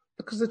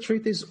 Because the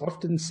truth is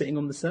often sitting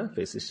on the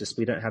surface. It's just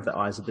we don't have the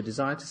eyes of the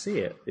desire to see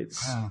it.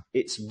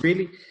 It's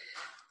really,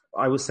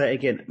 I will say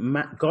again,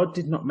 God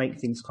did not make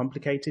things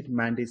complicated.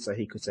 Man did so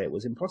he could say it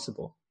was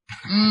impossible.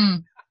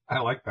 I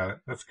like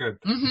that. That's good.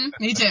 Mm-hmm.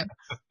 Me too.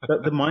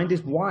 But the mind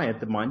is wired.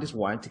 The mind is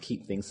wired to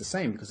keep things the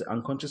same because the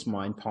unconscious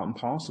mind, part and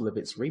parcel of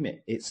its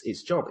remit,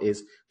 its job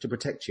is to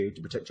protect you,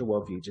 to protect your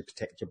worldview, to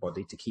protect your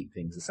body, to keep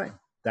things the same.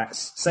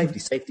 That's safety.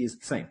 Safety is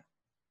the same.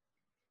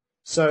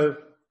 So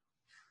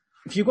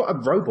if you've got a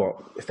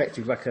robot,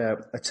 effectively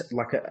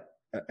like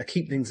a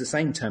keep things the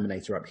same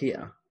Terminator up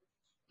here,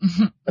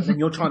 but then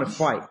you're trying to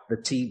fight the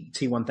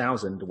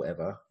T-1000 or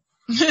whatever,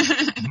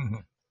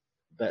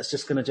 that's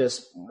just going to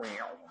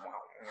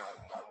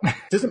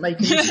doesn't make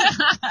any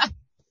sense.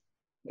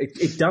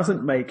 It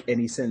doesn't make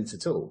any sense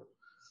at all.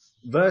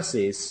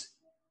 Versus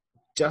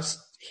just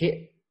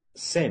hit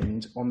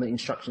send on the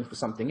instructions for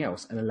something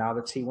else and allow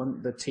the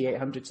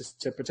T-800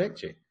 to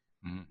protect you.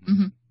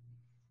 Mm-hmm.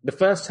 The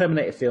first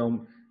Terminator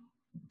film,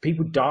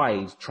 people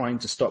died trying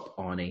to stop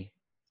Arnie.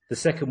 The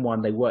second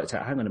one, they worked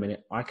out, hang on a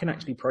minute, I can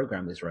actually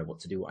program this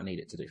robot to do what I need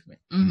it to do for me.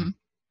 Mm-hmm.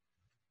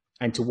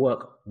 And to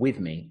work with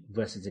me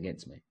versus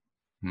against me.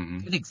 Mm-hmm.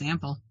 Good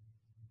example.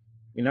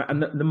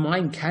 And the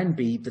mind can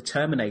be the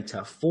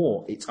Terminator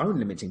for its own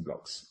limiting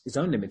blocks, its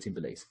own limiting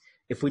beliefs.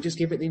 If we just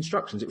give it the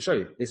instructions, it will show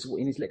you, this is what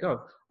you need to let go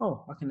of.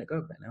 Oh, I can let go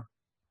of that now.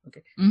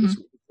 Okay. Mm-hmm. This is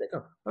what you need to let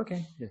go.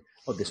 Okay. Yeah.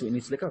 Oh, this is what you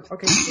need to let go of.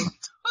 Okay.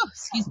 Oh,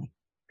 excuse me.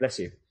 Bless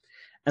you.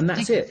 And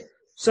that's it.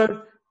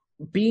 So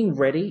being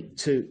ready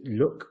to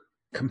look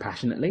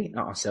compassionately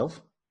at ourselves,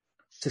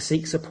 to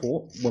seek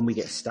support when we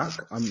get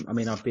stuck.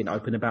 I've been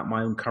open about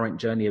my own current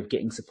journey of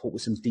getting support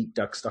with some deep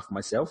dug stuff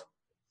myself.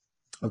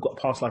 I've got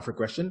past life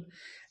regression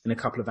in a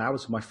couple of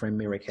hours with my friend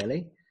Mira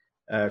Kelly.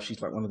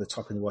 She's like one of the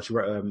top in the world. She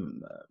wrote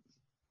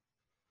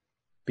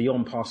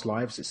Beyond Past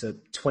Lives. It's a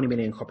 20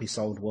 million copies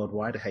sold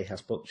worldwide, a Hay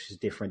House book. She's a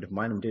dear friend of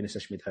mine. I'm doing a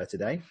session with her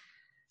today.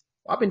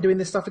 I've been doing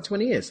this stuff for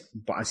 20 years,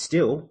 but I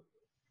still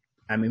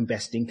am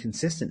investing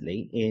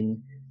consistently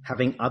in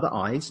having other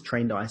eyes,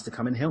 trained eyes, to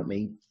come and help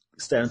me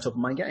stay on top of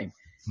my game.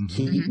 Mm-hmm.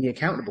 Keep me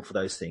accountable for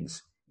those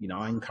things.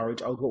 I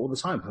encourage Olga all the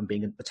time. If I'm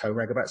being a toe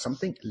rag about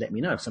something, let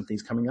me know. If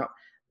something's coming up,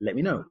 let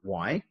me know.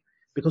 Why?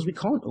 Because we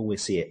can't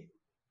always see it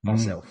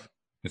ourselves.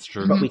 It's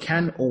true. But we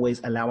can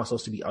always allow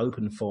ourselves to be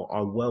open for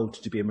our world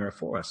to be a mirror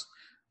for us.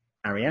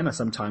 Ariana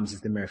sometimes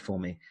is the mirror for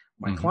me.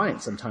 My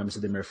clients sometimes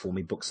are the mirror for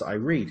me, books that I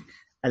read.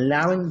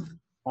 Allowing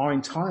our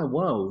entire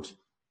world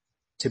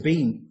to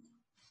be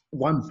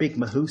one big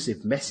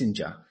mahoosive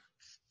messenger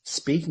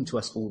speaking to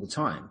us all the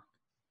time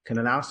can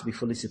allow us to be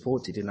fully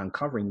supported in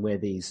uncovering where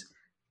these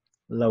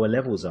lower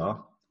levels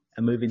are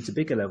and move into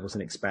bigger levels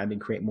and expand and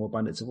create more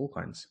abundance of all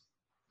kinds.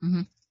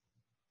 Mm-hmm.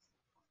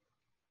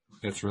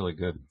 That's really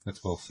good.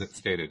 That's well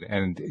stated.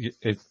 And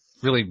it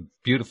really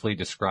beautifully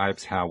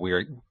describes how we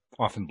are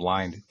often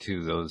blind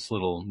to those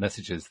little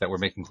messages that we're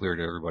making clear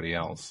to everybody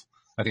else.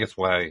 I think that's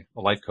why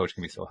a life coach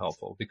can be so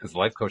helpful, because the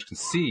life coach can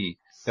see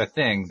that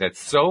thing that's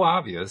so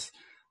obvious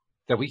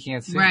that we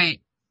can't see.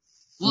 Right.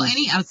 Well,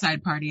 any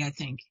outside party, I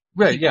think.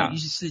 Right, yeah. You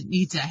just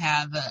need to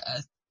have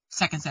a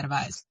second set of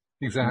eyes.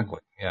 Exactly.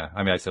 Yeah.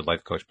 I said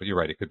life coach, but you're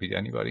right. It could be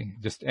anybody.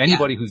 Just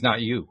anybody who's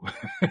not you.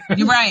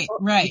 You're right.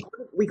 Right.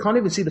 We can't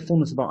even see the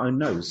fullness of our own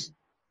nose.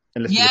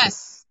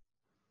 Yes.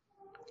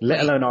 Let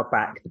alone our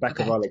back, the back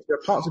of our legs. There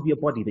are parts of your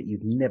body that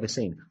you've never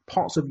seen.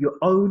 Parts of your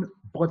own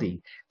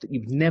body that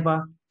you've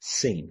never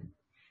seen.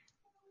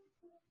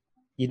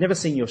 You've never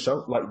seen your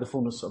shoulder, like the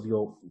fullness of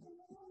your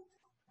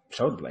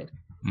shoulder blade.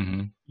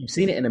 Mm-hmm. You've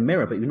seen it in a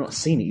mirror, but you've not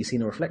seen it. You've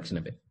seen a reflection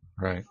of it.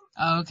 Right.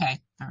 Oh, okay.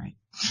 All right.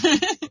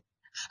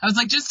 I was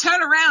like, just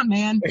turn around,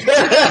 man. It's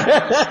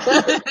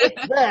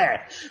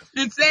there.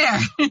 It's there.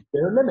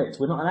 There are limits.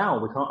 We're not an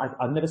owl. We can't.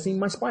 I've never seen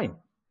my spine.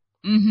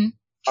 Mm-hmm.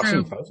 I've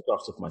seen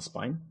photographs of my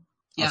spine.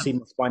 Yeah. I've seen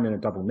my spine in a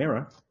double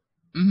mirror.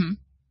 Mm-hmm.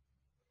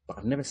 But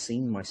I've never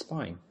seen my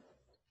spine.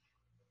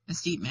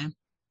 That's deep, man.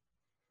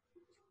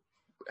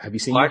 Have you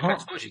seen your heart? I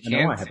suppose you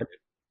can. I haven't.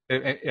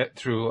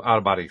 Through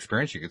out-of-body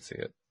experience, you could see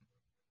it.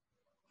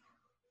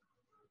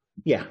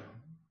 Yeah.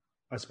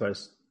 I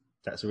suppose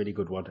that's a really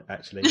good one,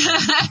 actually. Got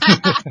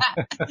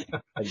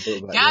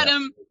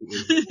him.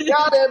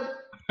 Got him.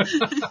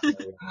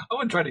 I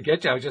wasn't trying to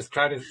get you. I was just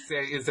trying to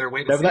say, is there a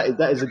way to see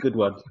that is a good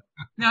one.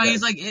 No,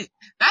 he's like,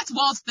 that's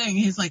Walt's thing.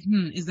 He's like,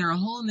 is there a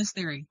hole in this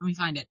theory? Let me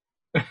find it.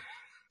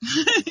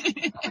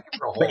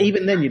 But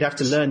even then, you'd have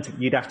to learn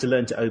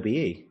to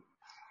OBE.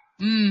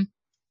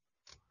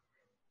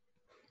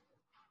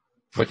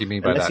 What do you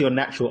mean by Unless that? you're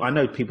natural. I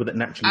know people that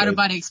naturally Out of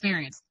body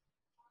experience.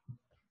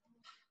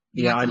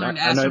 You have to learn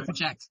to astral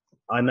project.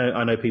 I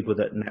know people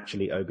that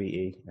naturally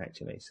OBE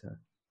actually. So,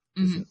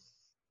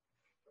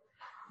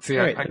 See,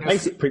 anyway, I the guess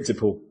basic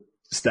principle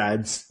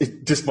stands,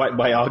 despite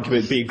my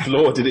argument being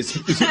flawed, and it's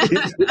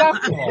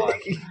not flawed.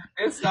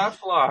 It's not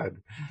flawed.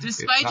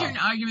 Despite your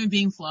argument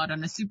being flawed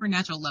on a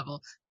supernatural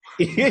level,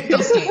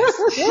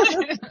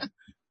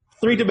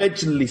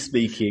 three-dimensionally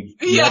speaking,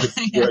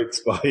 it's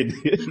fine.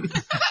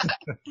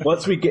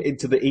 Once we get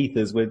into the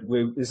ethers,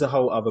 there's a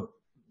whole other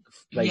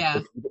place.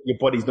 Your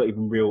body's not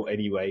even real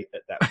anyway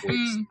at that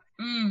point.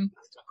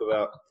 Let's talk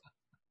about,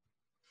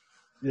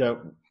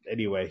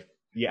 anyway,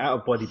 you're out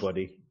of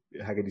body.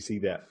 How can you see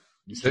that?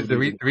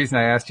 The reason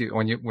I asked you,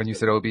 when you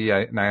said OB,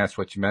 and I asked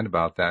what you meant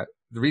about that,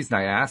 the reason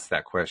I asked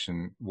that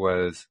question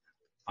was,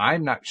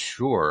 I'm not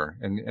sure,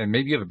 and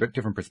maybe you have a bit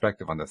different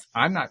perspective on this.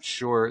 I'm not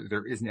sure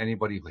there isn't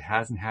anybody who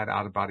hasn't had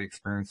out-of-body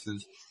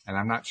experiences, and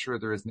I'm not sure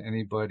there isn't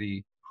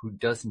anybody who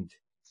doesn't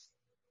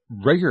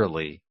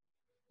regularly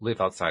live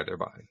outside their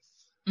body.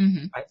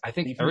 I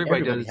think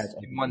everybody does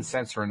in one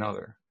sense or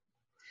another.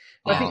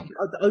 I think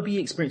the OBE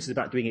experience is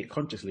about doing it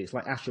consciously. It's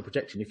like astral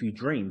projection. If you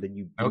dream, then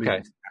you move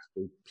into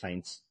astral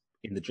planes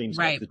in the dreams.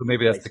 Right. So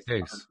maybe that's the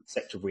case.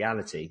 Concept of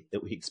reality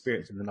that we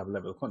experience in another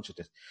level of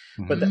consciousness.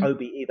 But the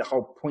OBE, the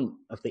whole point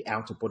of the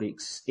outer body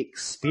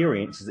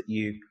experience is that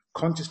you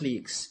consciously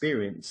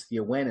experience the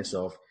awareness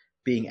of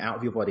being out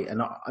of your body.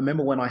 And I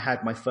remember when I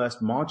had my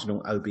first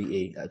marginal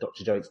OBE at a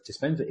Dr. Joe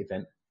Dispenza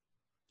event,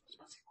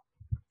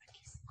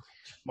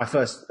 my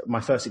first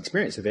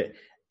experience of it,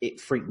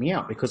 it freaked me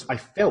out because I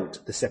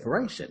felt the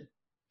separation.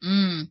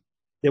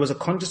 There was a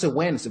conscious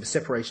awareness of a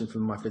separation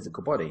from my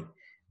physical body.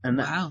 And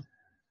that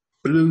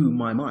blew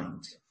my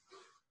mind.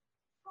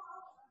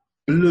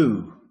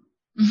 So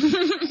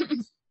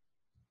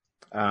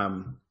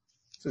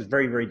it's a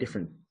very, very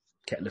different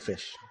kettle of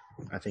fish,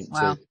 I think.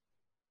 Wow.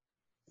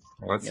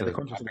 Well, that's a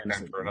topic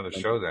for another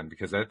show then,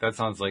 because that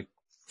sounds like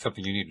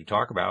something you need to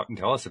talk about and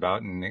tell us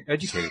about and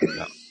educate us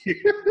about.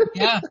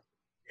 Yeah.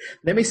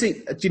 Let me see.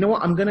 Do you know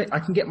what? I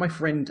can get my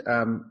friend,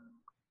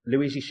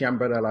 Luigi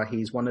Ciambarella.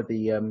 He's one of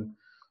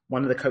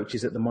the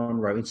coaches at the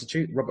Monroe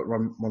Institute, Robert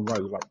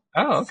Monroe,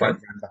 around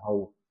the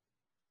whole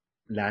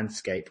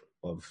landscape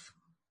of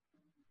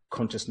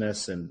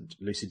consciousness and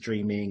lucid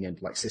dreaming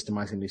and like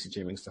systemizing lucid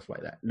dreaming, stuff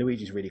like that.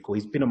 Luigi's really cool.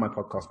 He's been on my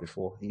podcast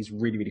before. He's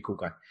really, really cool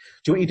guy.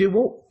 Do you know what you do,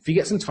 Walt? If you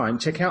get some time,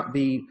 check out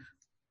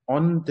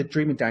on the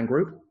Dream with Dan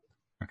group.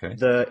 Okay.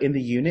 In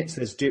the units,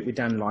 there's Do It With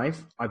Dan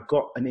Live. I've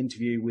got an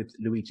interview with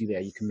Luigi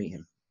there. You can meet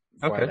him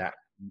via that.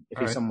 If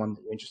he's someone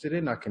you're interested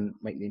in, I can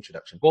make the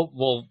introduction.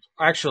 Well,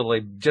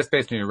 actually, just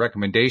based on your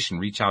recommendation,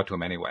 reach out to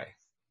him anyway.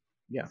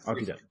 Yeah, I'll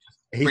do that.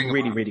 He's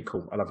really, really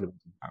cool. I love him.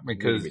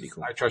 Because really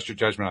cool. I trust your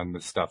judgment on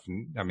this stuff.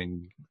 And I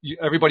mean,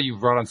 everybody you've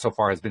brought on so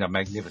far has been a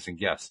magnificent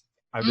guest.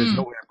 There's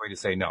no way to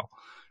say no.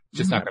 It's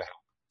just not going to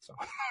help. So,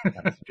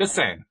 just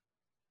saying.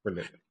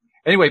 Brilliant.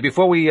 Anyway,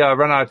 before we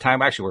run out of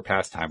time, actually we're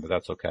past time, but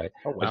that's okay.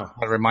 Oh, wow. I just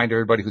want to remind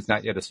everybody who's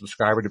not yet a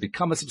subscriber to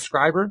become a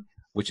subscriber,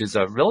 which is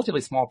a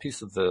relatively small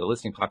piece of the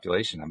listening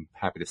population, I'm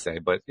happy to say.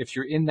 But if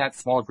you're in that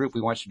small group,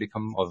 we want you to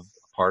become a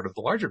part of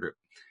the larger group.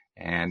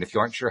 And if you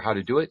aren't sure how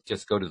to do it,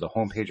 just go to the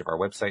homepage of our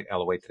website,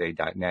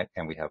 loatoday.net,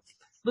 and we have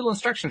little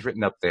instructions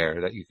written up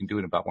there that you can do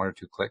in about 1 or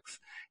 2 clicks.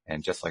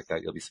 And just like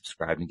that, you'll be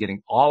subscribed and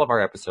getting all of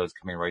our episodes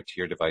coming right to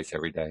your device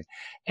every day.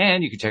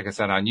 And you can check us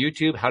out on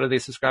YouTube. How do they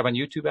subscribe on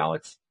YouTube,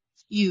 Alex?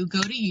 You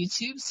go to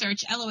YouTube,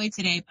 search LOA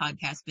Today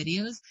podcast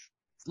videos,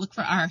 look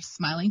for our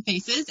smiling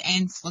faces,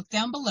 and look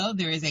down below.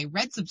 There is a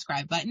red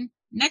subscribe button.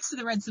 Next to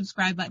the red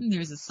subscribe button,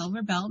 there is a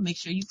silver bell. Make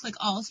sure you click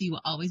all so you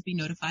will always be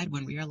notified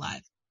when we are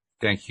live.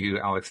 Thank you,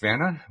 Alex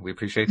Vanna. We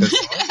appreciate this.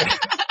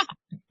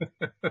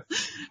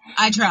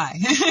 I try.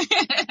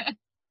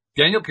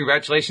 Daniel,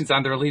 congratulations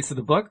on the release of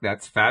the book.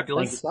 That's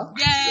fabulous.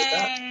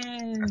 Yay!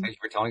 Thank you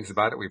for telling us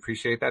about it. We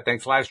appreciate that.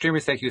 Thanks, live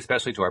streamers. Thank you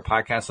especially to our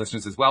podcast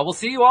listeners as well. We'll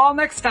see you all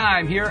next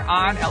time here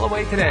on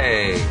LOA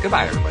Today.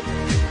 Goodbye,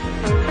 everybody.